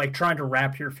fine. But like trying to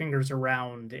wrap your fingers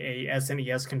around a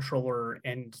SNES controller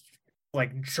and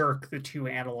like jerk the two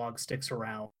analog sticks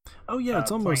around. Oh yeah,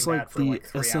 it's almost like the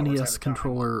SNES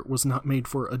controller was not made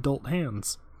for adult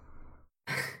hands.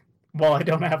 Well, I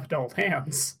don't have adult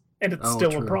hands, and it's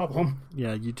still true. A problem.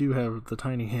 Yeah, you do have the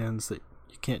tiny hands that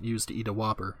you can't use to eat a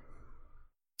Whopper.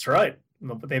 That's right.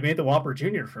 But they made the Whopper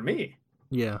Jr. for me.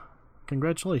 Yeah.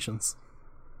 Congratulations.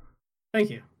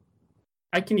 Thank you.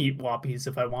 I can eat Whoppies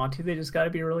if I want to, they just gotta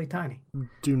be really tiny.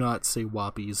 Do not say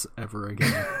Whoppies ever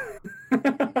again.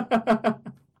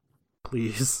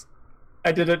 Please.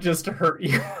 I did it just to hurt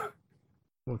you.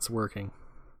 What's working?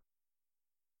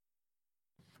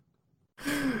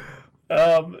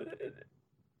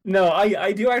 No,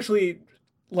 I do actually,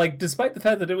 like, despite the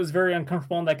fact that it was very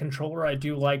uncomfortable on that controller, I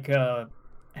do like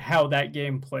how that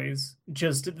game plays.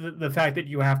 Just the fact that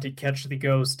you have to catch the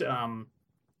ghost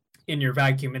in your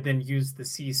vacuum and then use the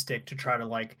C stick to try to,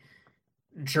 like,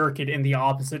 jerk it in the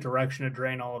opposite direction to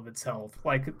drain all of its health.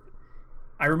 Like,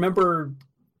 I remember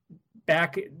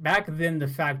back then the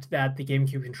fact that the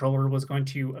GameCube controller was going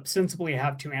to ostensibly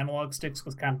have two analog sticks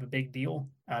was kind of a big deal,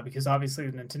 because obviously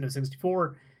the Nintendo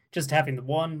 64, just having the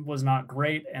one was not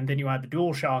great, and then you had the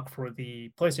DualShock for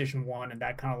the PlayStation 1, and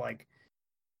that kind of like,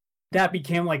 that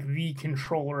became like the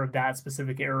controller of that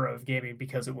specific era of gaming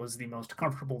because it was the most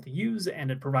comfortable to use, and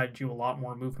it provided you a lot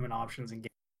more movement options in games.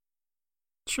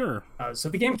 Sure. So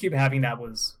the GameCube having that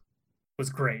was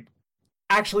great.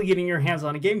 Actually getting your hands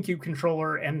on a GameCube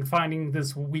controller and finding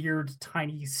this weird,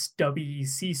 tiny, stubby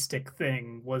C-stick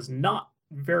thing was not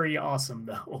very awesome,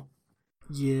 though.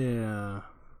 Yeah.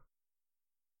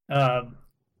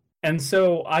 And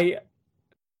so I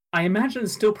imagine it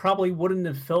still probably wouldn't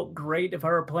have felt great if I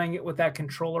were playing it with that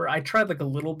controller. I tried like a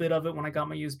little bit of it when I got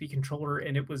my USB controller,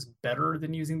 and it was better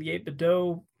than using the 8-bit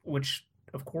DOE, which,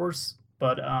 of course,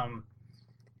 But I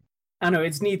don't know.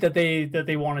 It's neat that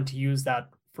they wanted to use that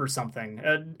for something,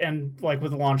 and like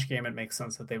with the launch game, it makes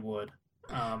sense that they would.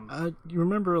 You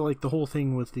remember like the whole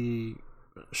thing with the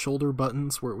shoulder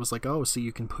buttons where it was like, oh, so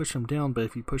you can push them down, but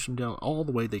if you push them down all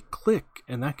the way, they click,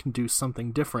 and that can do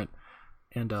something different.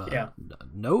 And Yeah.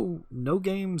 no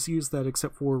games use that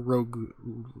except for Rogue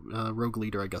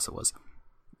Leader, I guess it was.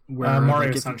 Where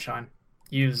Mario like, Sunshine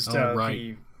used right.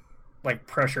 the like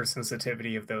pressure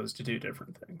sensitivity of those to do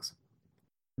different things.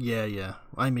 Yeah.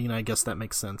 I mean, I guess that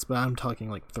makes sense, but I'm talking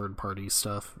like third-party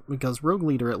stuff because Rogue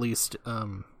Leader, at least,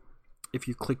 if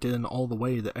you clicked in all the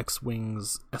way, the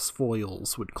X-Wings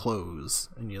S-foils would close,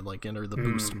 and you'd like enter the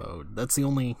boost mode. That's the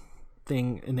only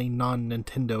thing in a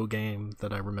non-Nintendo game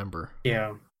that I remember.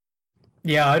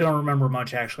 Yeah, I don't remember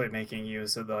much actually making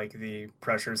use of like the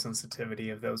pressure sensitivity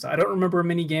of those. I don't remember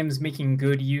many games making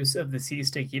good use of the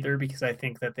C-Stick either, because I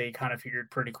think that they kind of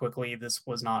figured pretty quickly this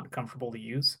was not comfortable to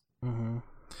use. Mm-hmm.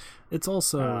 It's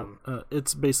also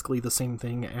it's basically the same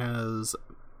thing as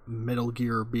Metal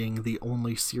Gear being the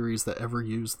only series that ever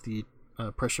used the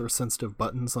pressure sensitive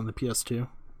buttons on the PS2.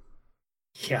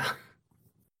 Yeah.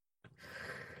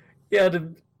 Yeah,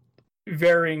 to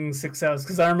varying success,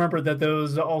 because I remember that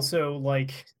those also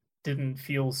like didn't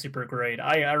feel super great.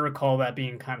 I recall that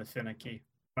being kind of finicky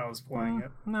when I was playing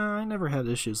it. No, I never had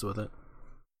issues with it.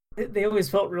 They always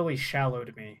felt really shallow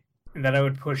to me, and that I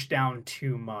would push down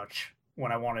too much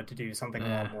when I wanted to do something a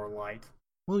lot more light.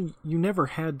 Well, you never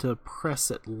had to press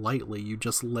it lightly, you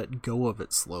just let go of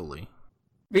it slowly.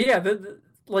 But yeah,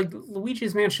 like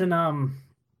Luigi's Mansion,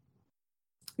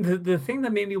 the thing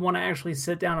that made me want to actually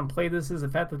sit down and play this is the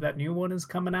fact that new one is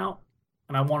coming out,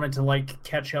 and I wanted to like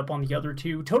catch up on the other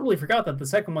two. Totally forgot that the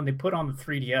second one they put on the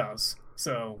 3DS,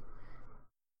 so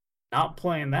not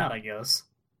playing that, I guess.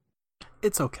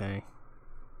 It's okay.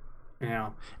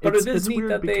 Yeah, but it is neat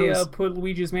that because they put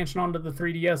Luigi's Mansion onto the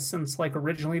 3DS, since like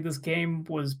originally this game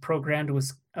was programmed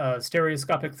with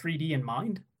stereoscopic 3D in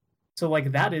mind. So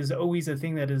like that is always a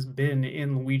thing that has been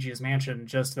in Luigi's Mansion,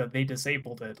 just that they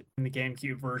disabled it in the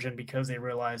GameCube version because they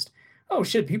realized, oh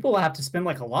shit, people have to spend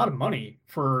like a lot of money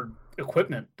for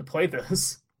equipment to play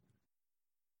this.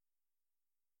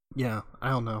 Yeah, I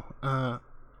don't know.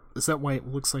 Is that why it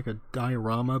looks like a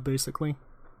diorama, basically?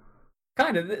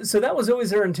 Kind of. So that was always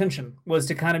their intention, was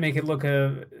to kind of make it look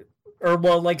originally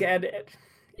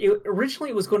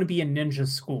it was going to be a ninja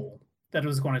school that it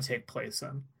was going to take place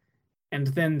in. And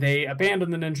then they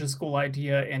abandoned the ninja school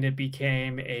idea, and it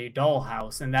became a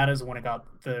dollhouse, and that is when it got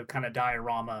the kind of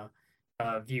diorama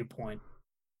viewpoint.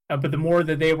 But the more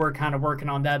that they were kind of working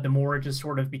on that, the more it just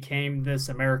sort of became this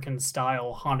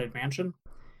American-style haunted mansion.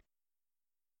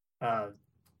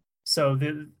 So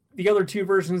the other two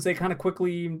versions they kind of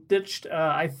quickly ditched.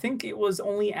 I think it was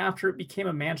only after it became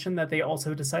a mansion that they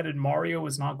also decided Mario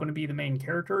was not going to be the main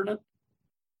character in it.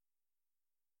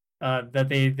 That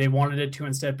they wanted it to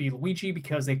instead be Luigi,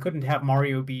 because they couldn't have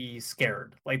Mario be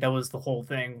scared. Like that was the whole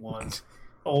thing was,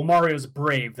 oh, Mario's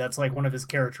brave. That's like one of his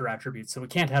character attributes, so we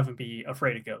can't have him be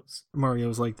afraid of ghosts.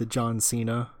 Mario's like the John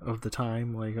Cena of the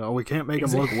time. Like, oh, we can't make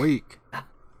him look weak.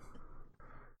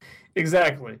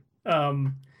 Exactly.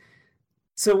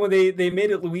 So when they made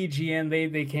it Luigi, and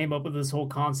they came up with this whole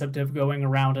concept of going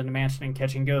around in a mansion and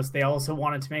catching ghosts, they also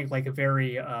wanted to make like a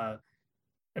very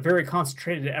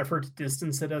concentrated effort to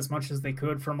distance it as much as they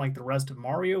could from like the rest of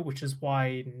Mario, which is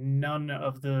why none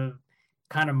of the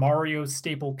kind of Mario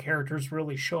staple characters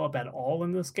really show up at all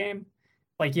in this game.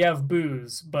 Like you have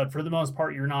Boo's, but for the most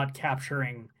part you're not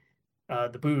capturing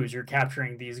the Boo's, you're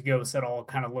capturing these ghosts that all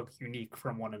kind of look unique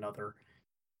from one another.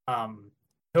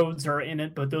 Toads are in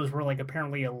it, but those were like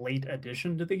apparently a late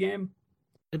addition to the game.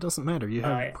 It doesn't matter. You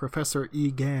have Professor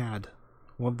Egad,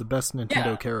 one of the best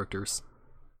Nintendo characters.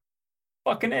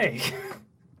 Fucking A.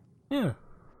 Yeah.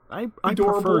 I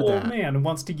Adorable prefer that. Old man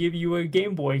wants to give you a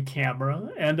Game Boy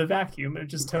camera and a vacuum, and it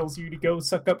just tells you to go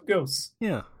suck up ghosts.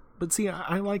 Yeah. But see,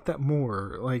 I like that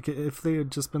more. Like, if they had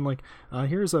just been like,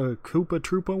 here's a Koopa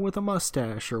Troopa with a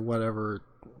mustache or whatever.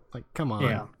 Like, come on.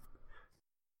 Yeah.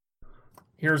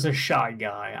 Here's a shy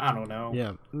guy. I don't know.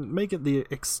 Yeah. Make it the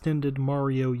extended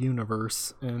Mario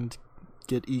universe and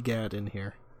get Egad in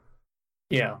here.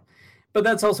 Yeah. But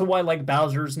that's also why, like,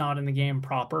 Bowser's not in the game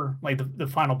proper. Like, the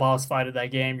final boss fight of that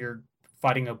game, you're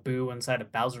fighting a Boo inside a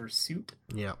Bowser's suit.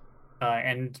 Yeah.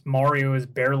 And Mario is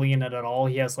barely in it at all.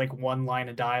 He has, like, one line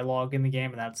of dialogue in the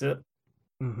game, and that's it.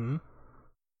 Mm-hmm.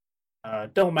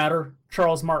 Don't matter.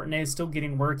 Charles Martinet's still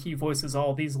getting work. He voices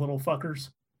all these little fuckers.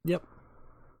 Yep.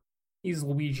 He's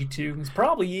Luigi, too. He's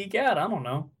probably Egad. I don't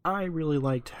know. I really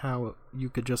liked how you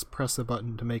could just press a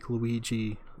button to make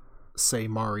Luigi say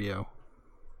Mario.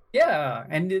 Yeah,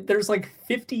 and there's like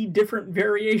 50 different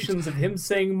variations of him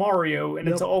saying Mario, and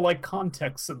it's Yep. all like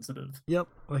context sensitive. Yep.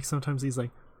 Like sometimes he's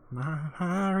like,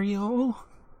 Mario.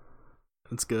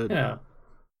 It's good. Yeah.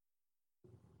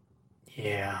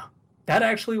 Yeah. That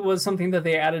actually was something that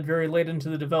they added very late into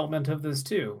the development of this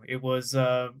too. It was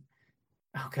oh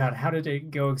God, how did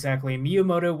it go exactly?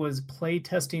 Miyamoto was play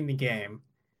testing the game,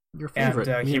 Your and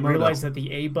favorite, he Miyamoto. realized that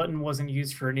the A button wasn't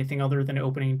used for anything other than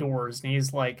opening doors, and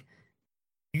he's like,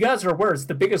 "You guys are aware it's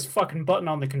the biggest fucking button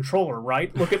on the controller,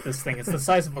 right? Look at this thing; it's the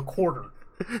size of a quarter."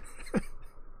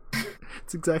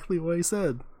 It's exactly what he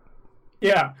said.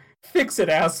 Yeah, fix it,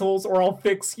 assholes, or I'll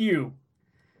fix you.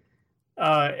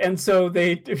 And so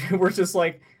they were just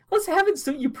like, let's have it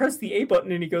so you press the A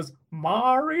button and he goes,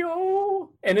 Mario.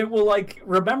 And it will like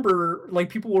remember, like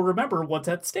people will remember what's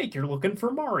at stake. You're looking for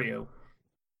Mario.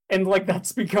 And like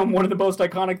that's become one of the most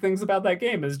iconic things about that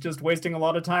game is just wasting a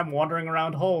lot of time wandering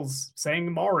around halls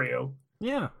saying Mario.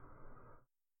 Yeah.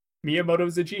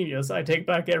 Miyamoto's a genius. I take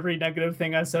back every negative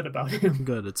thing I said about him.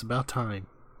 Good. It's about time.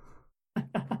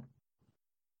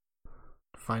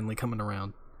 Finally coming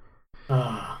around.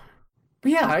 But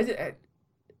yeah,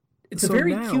 it's a So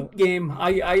very now- cute game.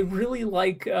 I really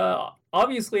like.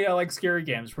 Obviously, I like scary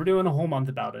games. We're doing a whole month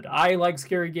about it. I like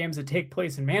scary games that take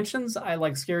place in mansions. I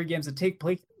like scary games that take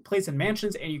place in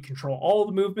mansions, and you control all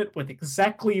the movement with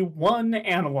exactly one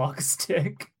analog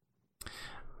stick,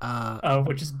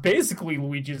 which is basically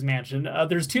Luigi's Mansion.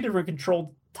 There's two different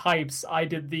control types. I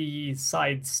did the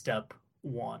sidestep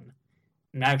one.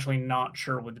 I'm actually not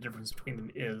sure what the difference between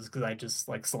them is because I just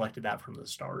like selected that from the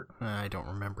start. I don't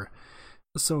remember.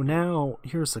 So now,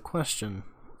 here's the question.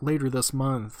 Later this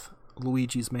month,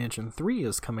 Luigi's Mansion 3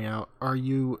 is coming out. Are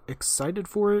you excited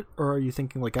for it, or are you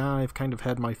thinking like, I've kind of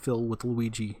had my fill with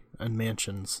Luigi and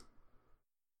mansions?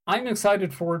 I'm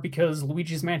excited for it because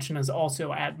Luigi's Mansion is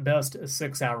also at best a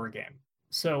 6-hour game.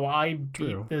 So I beat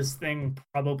True. this thing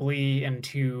probably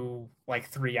into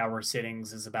like 3-hour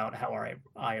sittings is about how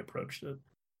I approached it.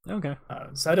 Okay.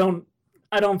 So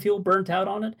I don't feel burnt out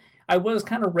on it. I was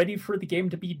kind of ready for the game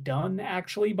to be done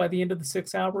actually by the end of the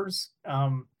 6 hours.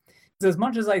 As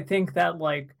much as I think that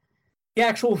like the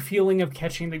actual feeling of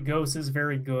catching the ghost is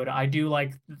very good, I do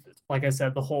like I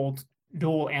said, the whole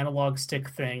dual analog stick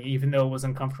thing, even though it was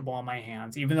uncomfortable on my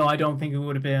hands, even though I don't think it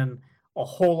would have been a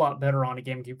whole lot better on a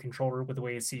GameCube controller with the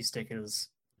way a C stick is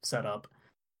set up.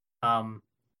 I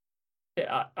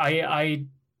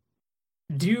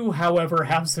do, however,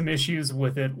 have some issues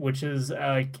with it, which is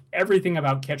everything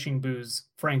about catching boos,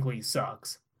 frankly,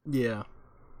 sucks. Yeah.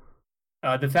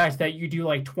 The fact that you do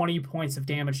like 20 points of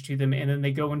damage to them and then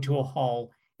they go into a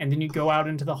hall, and then you go out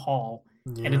into the hall,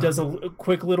 and it does a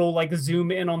quick little like zoom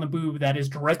in on the boob that is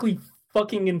directly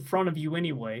fucking in front of you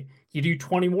anyway. You do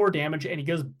 20 more damage, and he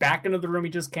goes back into the room he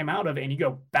just came out of, and you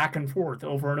go back and forth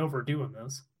over and over doing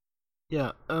this.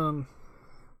 Yeah.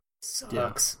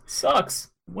 Sucks.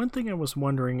 Sucks. One thing I was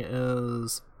wondering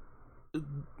is,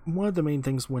 one of the main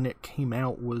things when it came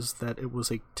out was that it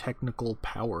was a technical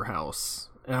powerhouse.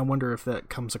 And I wonder if that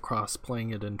comes across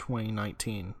playing it in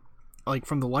 2019. Like,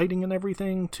 from the lighting and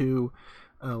everything to,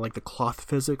 like, the cloth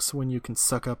physics when you can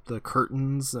suck up the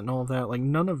curtains and all that. Like,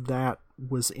 none of that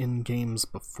was in games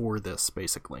before this,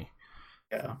 basically.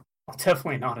 Yeah. Well,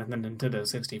 definitely not in the Nintendo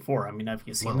 64. I mean, have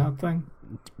you seen that thing?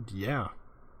 Yeah,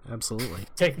 absolutely.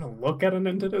 Taking a look at a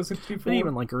Nintendo 64? But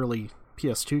even, like, early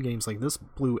PS2 games like this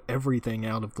blew everything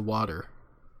out of the water.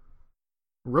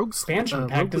 Expansion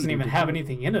pack Rogue doesn't Leader even did have too.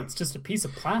 anything in it. It's just a piece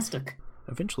of plastic.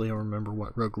 Eventually, I'll remember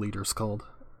what Rogue Leader's called.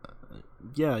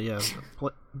 Yeah,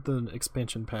 the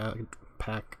expansion pass,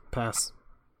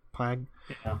 plag.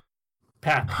 Yeah.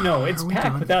 Pack. No, it's Are we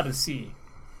pack done? without a C.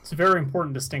 It's a very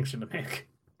important distinction to make.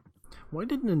 Why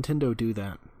did Nintendo do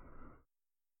that?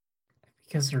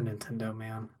 Because they're Nintendo,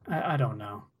 man. I don't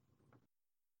know.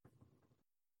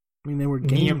 I mean, they were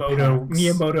game packs.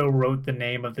 Miyamoto wrote the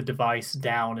name of the device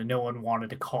down, and no one wanted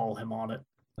to call him on it.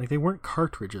 Like, they weren't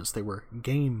cartridges; they were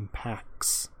game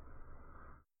packs.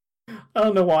 I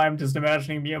don't know why I'm just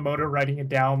imagining Miyamoto writing it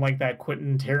down like that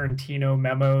Quentin Tarantino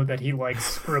memo that he like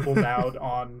scribbled out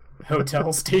on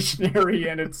hotel stationery,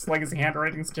 and it's like his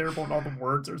handwriting's terrible and all the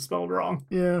words are spelled wrong.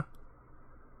 Yeah.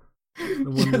 The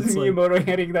one Just that's like, Miyamoto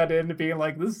handing that in and being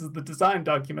like, "This is the design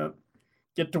document.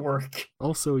 Get to work."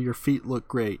 also, your feet look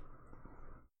great.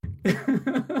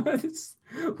 This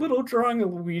little drawing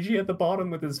of Luigi at the bottom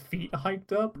with his feet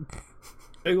hiked up.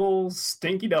 Big old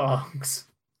stinky dogs.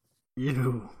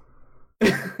 Ew.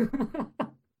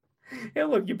 Yeah,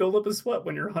 look, you build up a sweat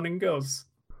when you're hunting ghosts.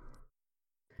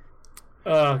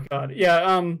 Oh god.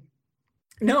 Yeah,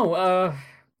 no,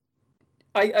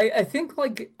 I think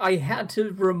like I had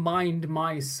to remind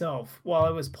myself while I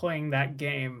was playing that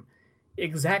game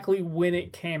exactly when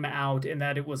it came out and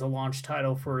that it was a launch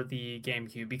title for the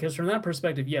GameCube. Because from that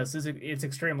perspective, yes, it's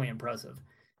extremely impressive.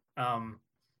 Um,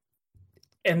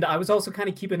 and I was also kind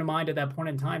of keeping in mind at that point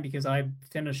in time because I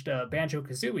finished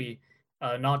Banjo-Kazooie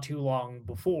not too long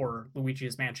before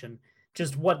Luigi's Mansion,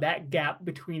 just what that gap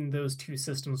between those two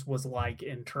systems was like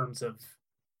in terms of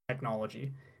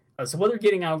technology. So what they're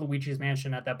getting out of Luigi's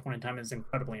Mansion at that point in time is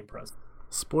incredibly impressive.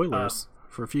 Spoilers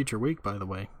for future week, by the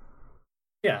way.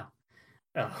 Yeah.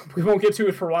 We won't get to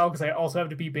it for a while because I also have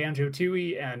to beat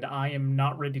Banjo-Tooie, and I am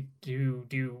not ready to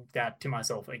do that to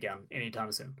myself again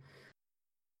anytime soon.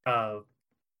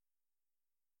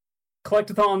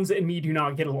 Collectathons and me do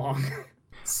not get along.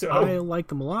 So I like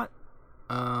them a lot.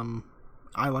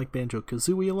 I like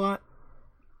Banjo-Kazooie a lot.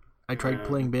 I tried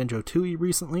playing Banjo-Tooie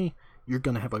recently. You're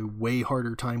going to have a way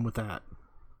harder time with that.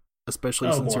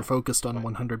 Especially since you're focused on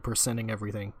 100%ing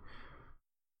everything.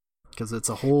 Because it's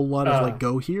a whole lot of like,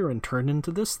 go here and turn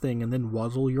into this thing, and then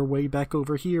waddle your way back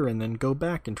over here, and then go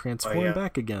back and transform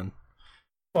back again.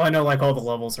 Well, I know like all the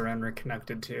levels are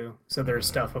interconnected too. So there's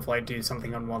stuff of like do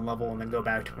something on one level and then go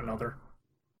back to another.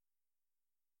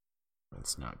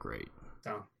 That's not great.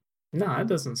 So, no, it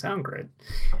doesn't sound great.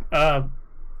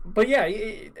 But yeah,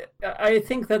 I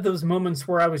think that those moments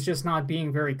where I was just not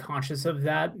being very conscious of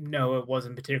that, no, it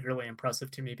wasn't particularly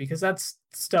impressive to me because that's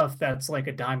stuff that's like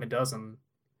a dime a dozen.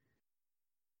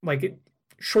 Like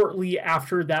shortly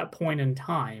after that point in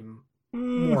time,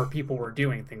 more people were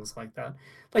doing things like that.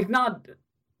 Like not,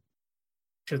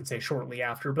 shouldn't say shortly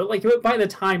after, but like by the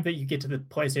time that you get to the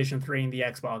PlayStation 3 and the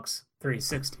Xbox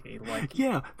 360, like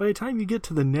yeah, by the time you get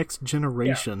to the next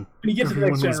generation, you get to the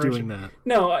next generation, doing that.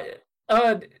 No,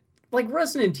 like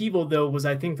Resident Evil though was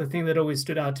I think the thing that always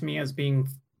stood out to me as being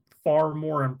far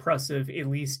more impressive, at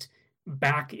least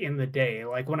back in the day,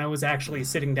 like when I was actually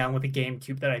sitting down with a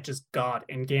GameCube that I just got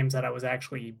and games that I was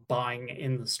actually buying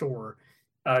in the store,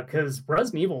 because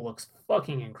Resident Evil looks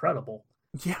fucking incredible.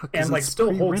 Yeah, and like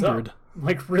still holds up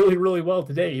like really, really well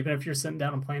today, even if you're sitting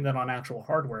down and playing that on actual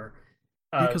hardware.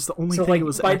 Because the only so thing like, it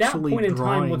was by actually that point in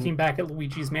drawing... time, looking back at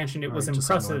Luigi's Mansion, it was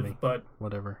impressive, but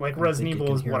whatever. Like Resident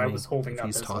Evil is what I was holding up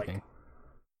as talking. Like...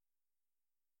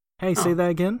 Hey, say that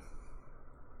again?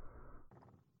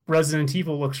 Resident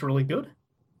Evil looks really good.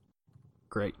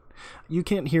 Great. You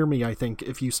can't hear me, I think,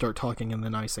 if you start talking and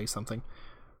then I say something.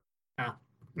 I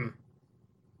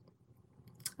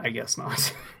guess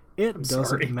not. It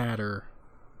doesn't matter.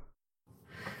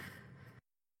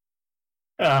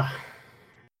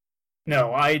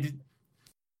 No, I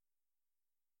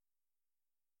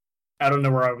don't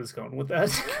know where I was going with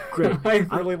that. Great. I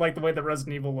really like the way that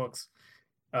Resident Evil looks.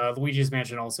 Luigi's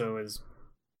Mansion also is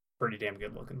pretty damn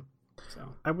good looking.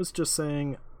 So I was just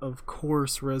saying, of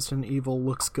course Resident Evil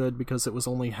looks good because it was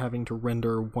only having to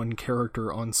render one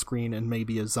character on screen and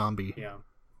maybe a zombie. Yeah.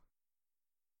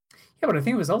 Yeah, but I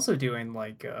think it was also doing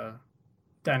like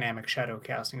dynamic shadow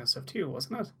casting and stuff too,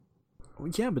 wasn't it?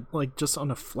 Yeah, but like just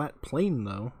on a flat plane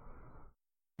though.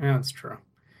 Yeah, that's true.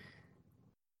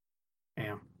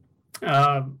 Yeah.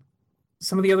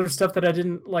 Some of the other stuff that I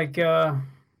didn't like, I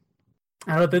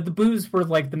don't know, the boos were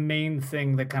like the main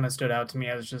thing that kind of stood out to me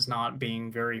as just not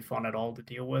being very fun at all to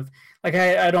deal with. Like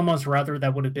I'd almost rather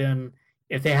that would have been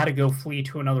if they had to go flee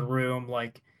to another room,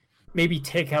 like maybe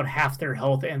take out half their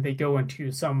health and they go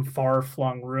into some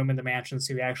far-flung room in the mansion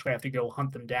so you actually have to go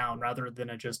hunt them down rather than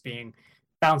it just being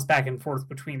bounced back and forth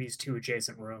between these two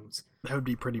adjacent rooms. That would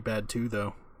be pretty bad too,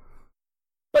 though.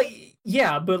 But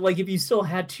yeah, but like if you still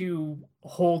had to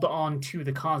hold on to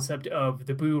the concept of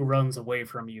the boo runs away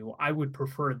from you, I would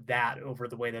prefer that over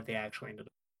the way that they actually ended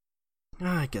up.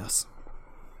 I guess.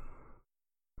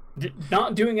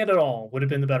 Not doing it at all would have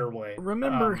been the better way.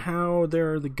 Remember how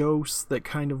there are the ghosts that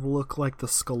kind of look like the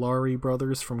Scolari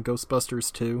brothers from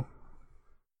Ghostbusters 2?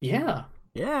 Yeah.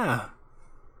 Yeah.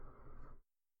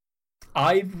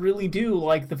 I really do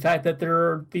like the fact that there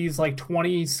are these like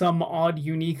 20 some odd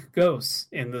unique ghosts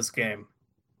in this game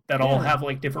that all have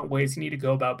like different ways you need to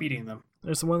go about beating them.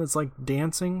 There's the one that's like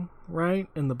dancing, right?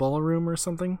 In the ballroom or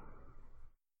something?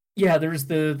 Yeah, there's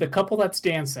the couple that's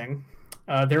dancing.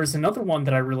 There's another one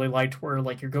that I really liked where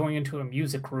like you're going into a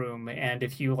music room and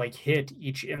if you like hit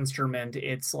each instrument,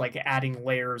 it's like adding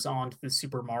layers onto the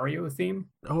Super Mario theme.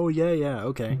 Oh, yeah,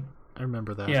 okay. I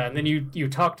remember that. Yeah, and then you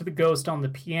talk to the ghost on the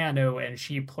piano and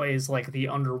she plays like the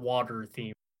underwater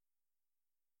theme.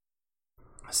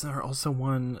 Is there also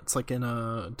one, it's like in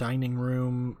a dining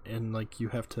room and like you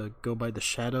have to go by the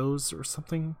shadows or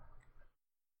something?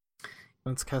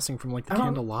 That's casting from like the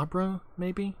candelabra,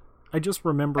 maybe? I just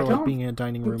remember like being in a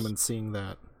dining room and seeing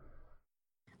that.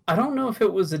 I don't know if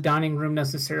it was a dining room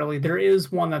necessarily. There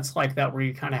is one that's like that where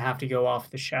you kind of have to go off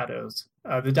the shadows.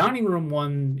 The dining room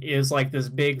one is like this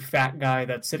big fat guy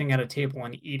that's sitting at a table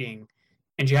and eating,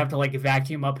 and you have to like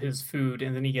vacuum up his food,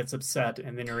 and then he gets upset,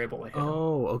 and then you're able to hit him.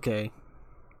 Oh, okay.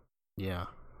 Yeah.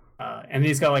 And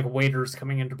he's got like waiters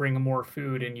coming in to bring him more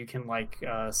food, and you can like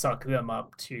suck them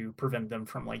up to prevent them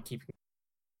from like keeping.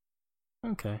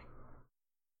 Okay.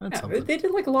 That's Yeah, something. they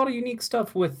did like a lot of unique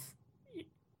stuff with,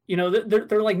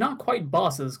 they're like not quite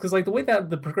bosses because like the way that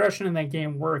the progression in that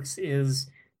game works is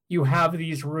you have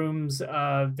these rooms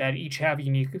that each have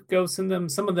unique ghosts in them.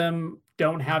 Some of them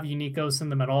don't have unique ghosts in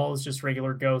them at all. It's just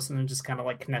regular ghosts, and then just kind of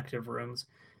like connective rooms.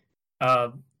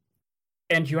 Uh,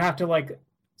 and you have to like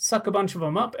suck a bunch of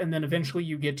them up, and then eventually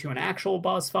you get to an actual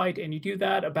boss fight, and you do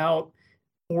that about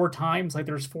 4 times. Like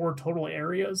there's 4 total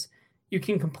areas. You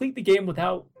can complete the game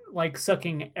without like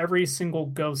sucking every single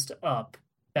ghost up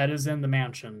that is in the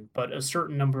mansion, but a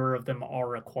certain number of them are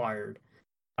required.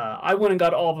 I went and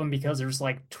got all of them because there's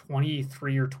like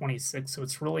 23 or 26, so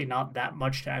it's really not that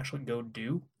much to actually go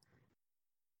do.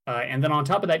 And then on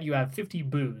top of that, you have 50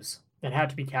 boos that have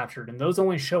to be captured, and those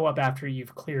only show up after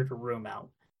you've cleared a room out.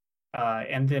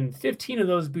 And then 15 of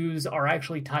those boos are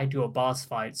actually tied to a boss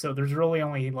fight, so there's really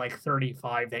only like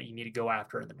 35 that you need to go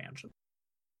after in the mansion.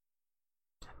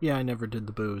 Yeah, I never did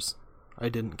the booze. I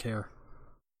didn't care.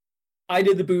 I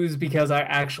did the boos because I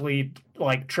actually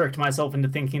like tricked myself into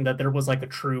thinking that there was like a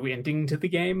true ending to the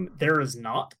game. There is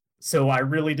not. So I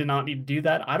really did not need to do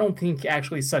that. I don't think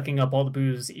actually sucking up all the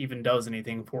boos even does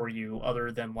anything for you other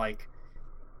than like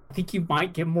I think you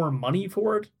might get more money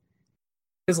for it.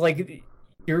 Because like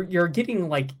you're getting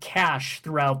like cash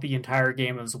throughout the entire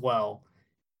game as well.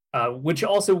 Which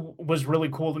also was really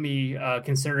cool to me,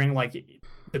 considering like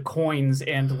the coins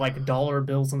and like dollar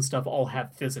bills and stuff all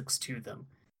have physics to them.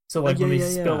 So like when they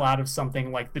spill out of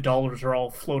something, like the dollars are all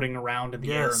floating around in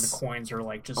the air, and the coins are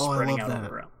like just spreading out on the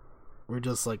ground. We're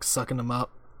just like sucking them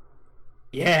up.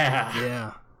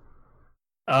 Yeah.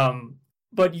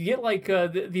 But you get like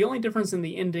the only difference in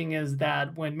the ending is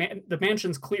that when the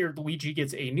mansion's cleared, Luigi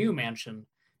gets a new mansion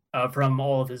from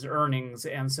all of his earnings,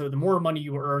 and so the more money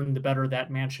you earn, the better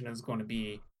that mansion is going to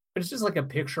be. But it's just like a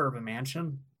picture of a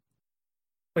mansion.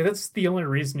 Like that's the only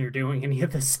reason you're doing any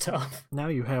of this stuff. Now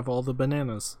you have all the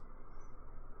bananas.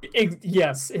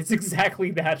 Yes, it's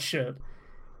exactly that shit.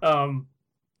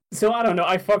 So I don't know.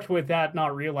 I fucked with that,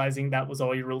 not realizing that was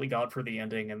all you really got for the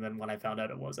ending, and then when I found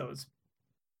out it was, I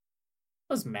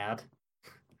was mad.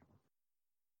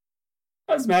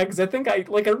 I was mad because I think I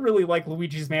really like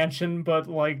Luigi's Mansion, but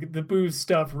like the booze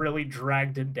stuff really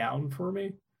dragged it down for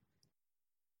me.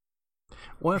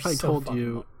 What if I told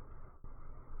you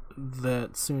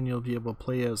that soon you'll be able to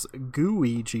play as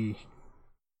Gooigi?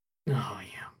 Oh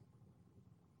yeah.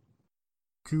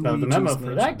 No, the memo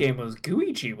for that game was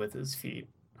Gooigi with his feet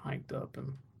hiked up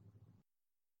and.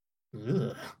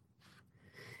 Ugh.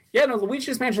 Yeah, no,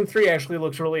 Luigi's Mansion 3 actually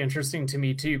looks really interesting to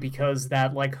me too, because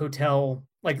that like hotel,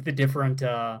 like the different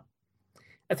I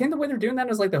think the way they're doing that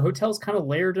is like the hotel's kind of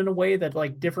layered in a way that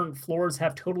like different floors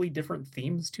have totally different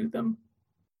themes to them.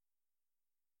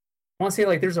 I want to say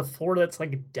like there's a floor that's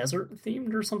like desert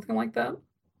themed or something like that.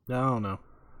 I don't know,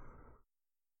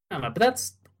 but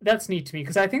that's neat to me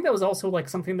because I think that was also like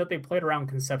something that they played around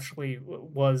conceptually,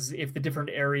 was if the different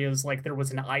areas, like there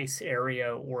was an ice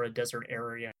area or a desert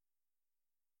area.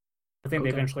 I think they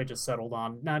eventually just settled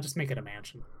on, just make it a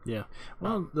mansion. Yeah.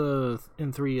 Well,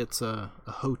 in 3 it's a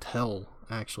hotel,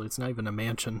 actually. It's not even a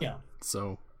mansion. Yeah.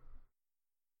 So,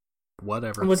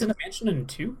 whatever. Was it a mansion in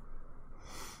 2?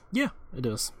 Yeah, it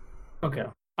is. Okay.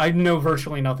 I know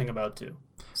virtually nothing about 2.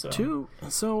 So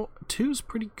 2's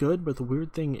pretty good, but the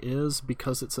weird thing is,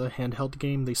 because it's a handheld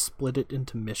game, they split it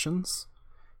into missions,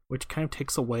 which kind of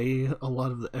takes away a lot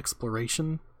of the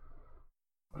exploration.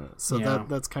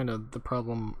 That's kind of the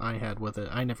problem I had with it.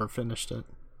 I never finished it.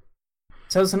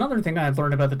 So it's another thing I've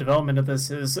learned about the development of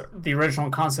this is the original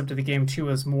concept of the game too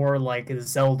is more like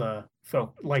Zelda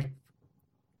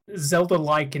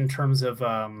Zelda-like in terms of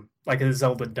like a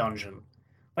Zelda dungeon.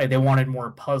 Like they wanted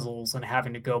more puzzles and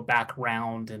having to go back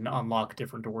around and unlock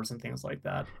different doors and things like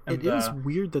that. And, it is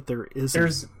weird that there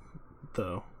isn't,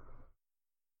 though.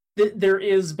 There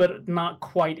is, but not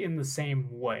quite in the same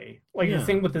way. Like the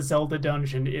thing with the Zelda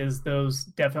dungeon is those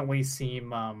definitely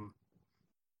seem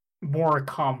more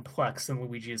complex than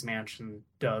Luigi's Mansion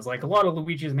does. Like a lot of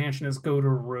Luigi's Mansion is go to a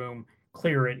room,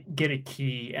 clear it, get a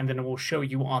key, and then it will show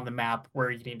you on the map where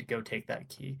you need to go take that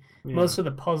key. Yeah. Most of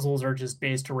the puzzles are just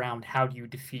based around how do you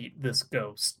defeat this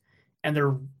ghost, and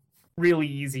they're really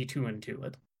easy to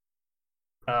intuit.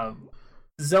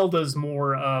 Zelda's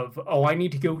more of, oh, I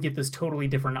need to go get this totally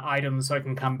different item so I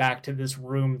can come back to this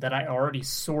room that I already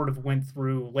sort of went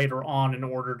through later on in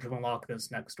order to unlock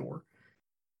this next door.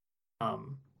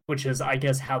 Which is, I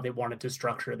guess, how they wanted to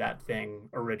structure that thing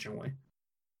originally.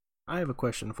 I have a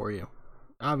question for you.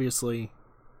 Obviously,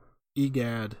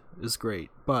 Egad is great,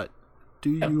 but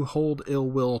do you hold ill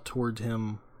will toward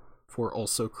him for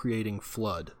also creating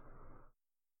Flood?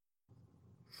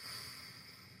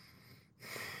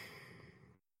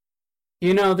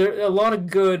 You know, there a lot of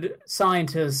good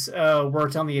scientists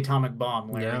worked on the atomic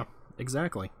bomb, Larry. Yeah,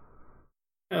 exactly.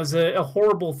 It was a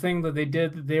horrible thing that they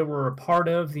did that they were a part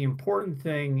of. The important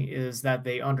thing is that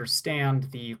they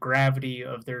understand the gravity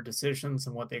of their decisions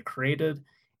and what they created,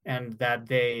 and that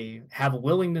they have a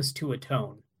willingness to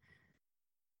atone.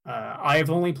 I have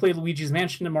only played Luigi's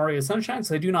Mansion and Mario Sunshine,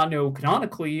 so I do not know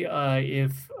canonically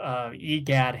if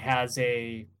EGAD has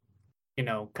a,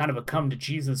 kind of a come to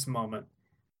Jesus moment.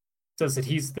 Says that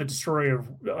he's the destroyer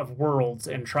of worlds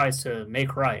and tries to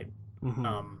make right.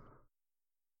 Mm-hmm.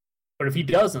 But if he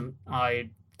doesn't, I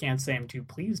can't say I'm too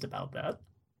pleased about that.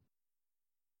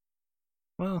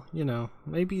 Well,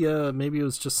 maybe it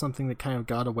was just something that kind of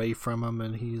got away from him,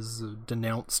 and he's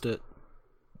denounced it.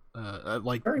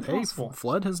 Very possible.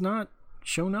 Flood has not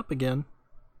shown up again.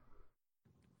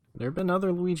 There have been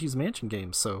other Luigi's Mansion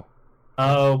games, so.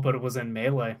 Oh, but it was in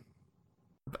Melee.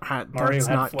 Mario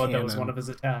had Flood. Canon. That was one of his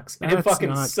attacks, and it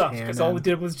fucking sucked because all it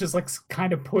did was just like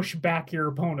kind of push back your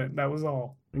opponent. That was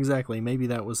all. Exactly. Maybe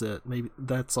that was it. Maybe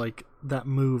that's like that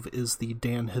move is the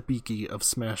Dan Hibiki of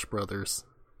Smash Brothers.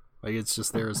 Like it's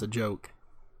just there as a joke.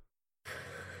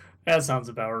 That sounds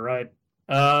about right.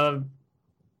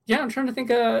 Yeah, I'm trying to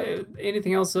think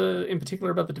anything else in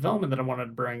particular about the development that I wanted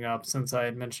to bring up since I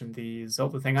had mentioned the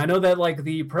Zelda thing. I know that like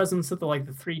the presence of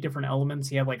the three different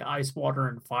elements, you have like ice, water,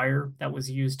 and fire that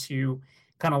was used to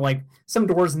kind of like some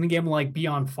doors in the game like be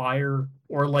on fire,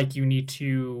 or like you need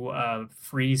to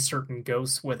freeze certain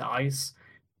ghosts with ice.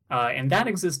 And that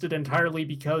existed entirely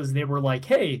because they were like,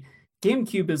 hey,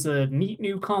 GameCube is a neat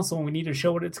new console and we need to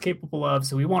show what it's capable of,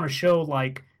 so we want to show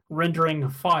like rendering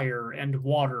fire and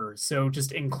water, so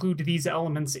just include these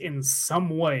elements in some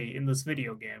way in this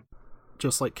video game.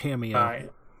 Just like Cameo.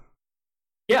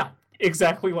 Yeah,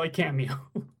 exactly like Cameo.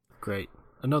 Great.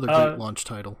 Another great launch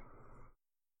title.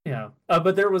 Yeah,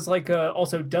 but there was like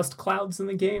also dust clouds in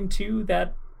the game too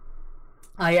that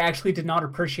I actually did not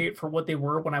appreciate for what they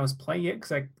were when I was playing it,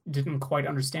 because I didn't quite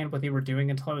understand what they were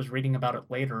doing until I was reading about it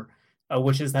later,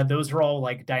 which is that those are all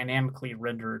like dynamically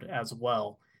rendered as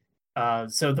well.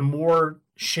 So the more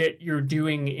shit you're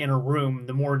doing in a room,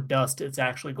 the more dust it's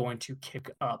actually going to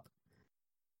kick up.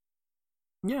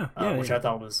 Yeah, which I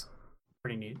thought was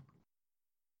pretty neat.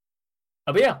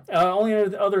 But yeah, only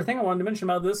other thing I wanted to mention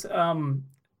about this,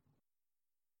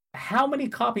 how many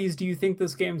copies do you think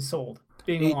this game sold?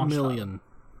 Being 8 million.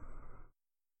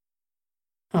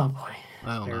 Oh boy.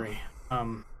 I don't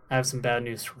know. I have some bad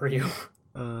news for you.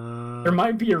 There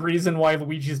might be a reason why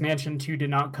Luigi's Mansion 2 did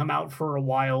not come out for a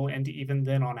while, and even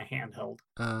then on a handheld.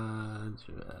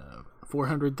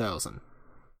 400,000.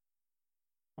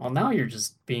 Well, now you're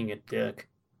just being a dick.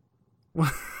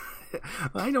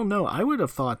 I don't know. I would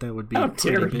have thought that would be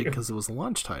pretty big because it was a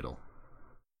launch title.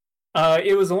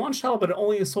 It was a launch title, but it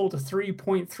only sold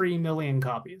 3.3 million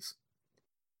copies.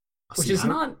 Which is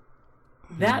not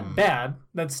that bad.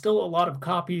 That's still a lot of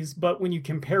copies, but when you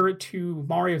compare it to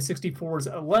Mario 64's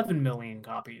 11 million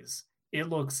copies, it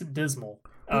looks dismal.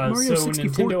 But Mario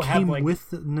 64 Nintendo came had,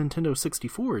 with Nintendo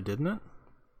 64, didn't it?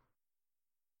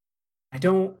 I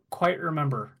don't quite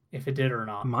remember if it did or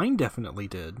not. Mine definitely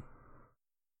did.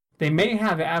 They may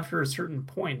have after a certain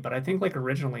point, but I think like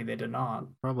originally they did not.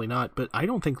 Probably not, but I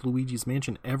don't think Luigi's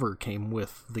Mansion ever came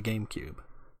with the GameCube.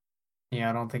 Yeah,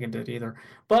 I don't think it did either.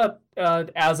 But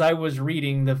as I was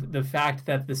reading, the fact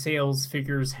that the sales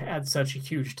figures had such a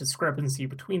huge discrepancy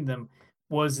between them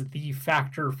was the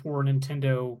factor for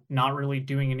Nintendo not really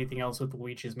doing anything else with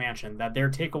Luigi's Mansion. That their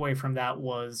takeaway from that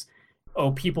was,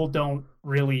 oh, people don't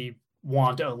really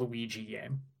want a Luigi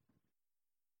game.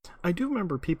 I do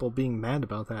remember people being mad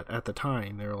about that at the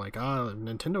time. They were like,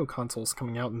 Nintendo console's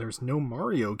coming out and there's no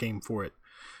Mario game for it.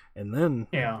 And then,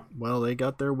 well, they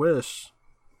got their wish.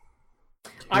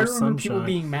 I remember people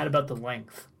being mad about the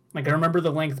length. Like, I remember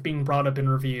the length being brought up in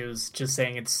reviews, just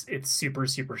saying it's super,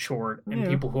 super short. And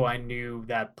people who I knew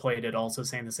that played it also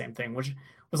saying the same thing, which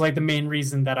was like the main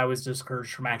reason that I was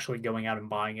discouraged from actually going out and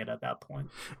buying it at that point.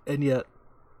 And yet,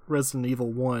 Resident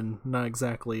Evil 1, not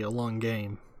exactly a long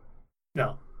game.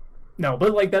 No,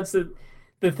 but like that's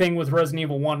the thing with Resident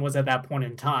Evil 1 was at that point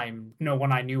in time, no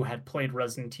one I knew had played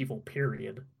Resident Evil,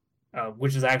 period,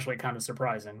 which is actually kind of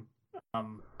surprising.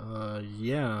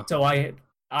 Yeah. So I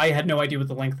had no idea what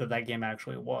the length of that game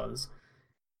actually was.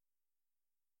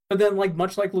 But then, like,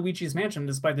 much like Luigi's Mansion,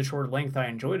 despite the short length, I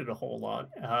enjoyed it a whole lot,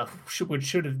 which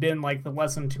should have been, like, the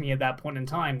lesson to me at that point in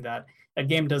time, that a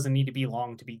game doesn't need to be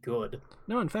long to be good.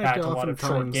 No, in fact, a lot of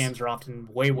short games are often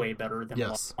way, way better than a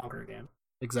lot longer games.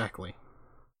 Exactly.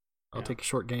 I'll take a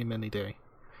short game any day.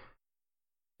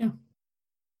 Yeah.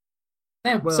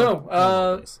 Yeah, well,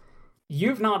 so,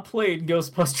 you've not played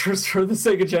Ghostbusters for the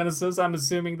Sega Genesis. I'm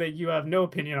assuming that you have no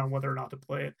opinion on whether or not to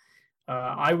play it.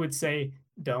 I would say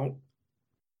don't.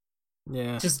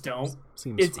 Yeah. Just don't.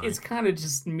 Seems it's kind of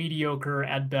just mediocre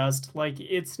at best. Like,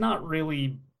 it's not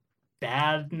really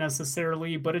bad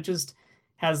necessarily, but it just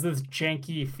has this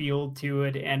janky feel to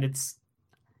it, and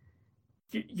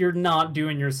you're not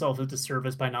doing yourself a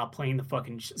disservice by not playing the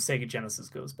fucking Sega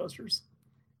Genesis Ghostbusters.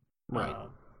 Right.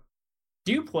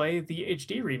 Do you play the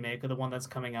HD remake of the one that's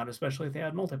coming out, especially if they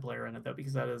had multiplayer in it, though,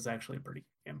 because that is actually a pretty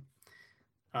good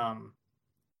game.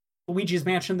 Luigi's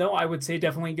Mansion, though, I would say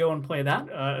definitely go and play that,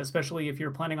 especially if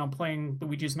you're planning on playing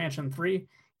Luigi's Mansion 3.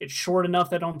 It's short enough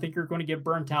that I don't think you're going to get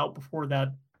burnt out before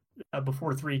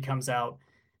 3 comes out.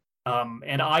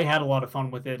 And I had a lot of fun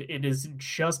with it. It is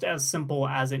just as simple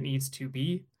as it needs to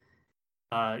be.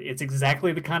 It's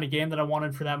exactly the kind of game that I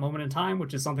wanted for that moment in time,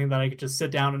 which is something that I could just sit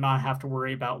down and not have to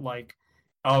worry about, like,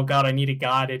 oh god, I need a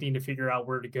guide, I need to figure out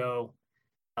where to go.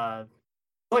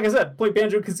 Like I said, played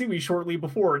Banjo-Kazooie shortly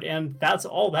before it, and that's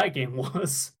all that game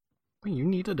was. Wait, you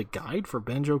needed a guide for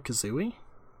Banjo-Kazooie?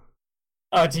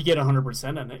 To get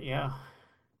 100% in it, yeah.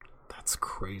 That's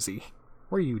crazy.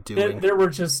 What are you doing? There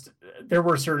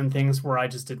were certain things where I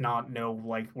just did not know,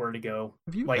 like, where to go.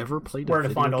 Have you like, ever played where a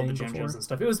to find all the video game Jinjos and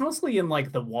stuff. It was mostly in,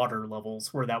 like, the water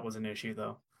levels where that was an issue,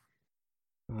 though.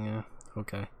 Yeah,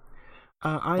 okay.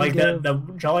 The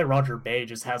Jolly Roger Bay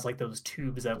just has, like, those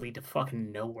tubes that lead to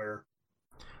fucking nowhere.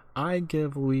 I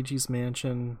give Luigi's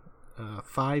Mansion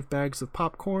 5 bags of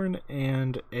popcorn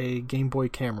and a Game Boy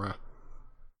camera.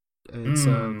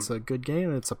 It's a good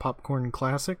game. It's a popcorn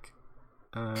classic.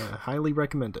 Highly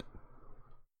recommend it.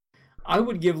 I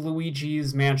would give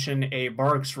Luigi's Mansion a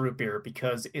Barq's root beer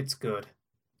because it's good.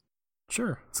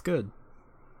 Sure, it's good.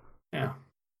 Yeah.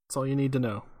 That's all you need to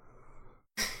know.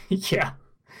 Yeah.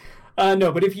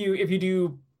 No, but if you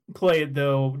do play it,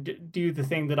 though, do the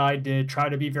thing that I did. Try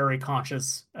to be very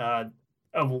conscious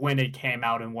of when it came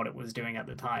out and what it was doing at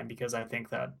the time, because I think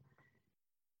that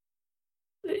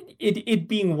it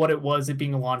being what it was, it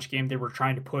being a launch game, they were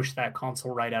trying to push that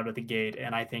console right out of the gate,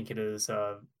 and I think it is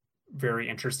very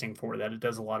interesting for that. It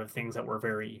does a lot of things that were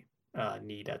very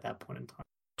neat at that point in time.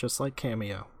 Just like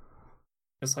Cameo.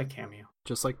 Just like Cameo.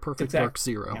 Just like Perfect Dark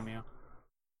Zero. Cameo.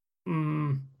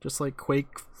 Just like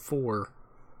Quake 4.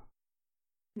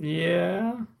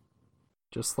 Yeah.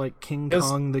 Just like King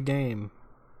Kong the game.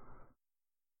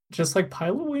 Just like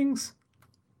Pilot Wings?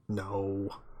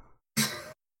 No.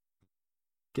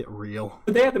 Get real.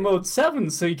 But they had the mode 7,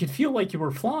 so you could feel like you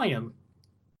were flying.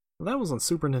 Well, that was on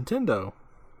Super Nintendo.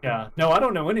 Yeah. No, I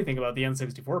don't know anything about the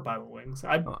N64 Pilot Wings.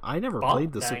 I never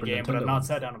played the Super game, Nintendo but I've not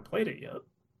sat down and played it yet.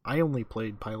 I only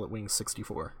played Pilot Wings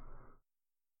 64.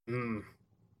 I'm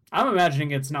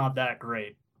imagining it's not that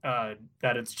great. That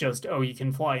it's just, you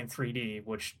can fly in 3D,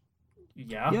 which,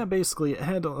 yeah. Yeah, basically, it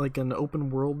had like an open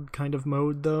world kind of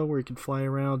mode, though, where you could fly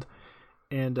around,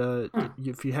 and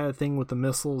if you had a thing with the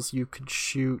missiles, you could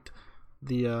shoot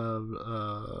the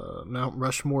Mount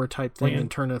Rushmore type thing and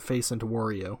turn a face into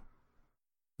Wario.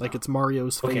 Like, it's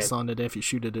Mario's face on it, and if you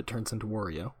shoot it, it turns into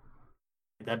Wario.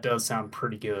 That does sound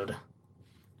pretty good.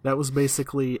 That was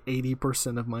basically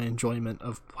 80% of my enjoyment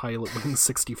of Pilot Wings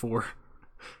 64.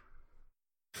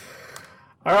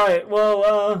 Alright,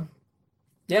 well,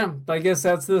 yeah, I guess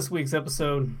that's this week's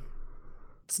episode.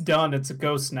 It's done, it's a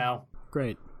ghost now.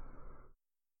 Great.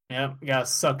 Yeah, we gotta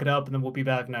suck it up, and then we'll be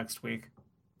back next week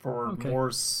for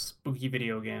more spooky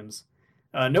video games.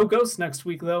 No ghosts next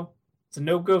week, though. It's a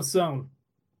no-ghost zone.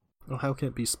 Well, how can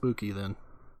it be spooky, then?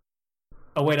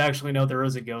 Oh, wait, actually, no, there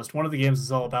is a ghost. One of the games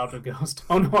is all about a ghost.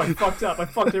 Oh, no, I fucked up. I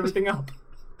fucked everything up.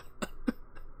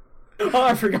 Oh,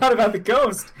 I forgot about the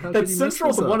ghost. That's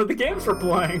central to one of the games we're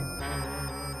playing.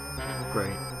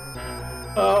 Great.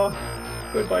 Oh,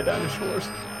 goodbye, dinosaurs.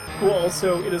 Who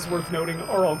also, it is worth noting,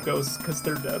 are all ghosts because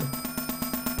they're dead.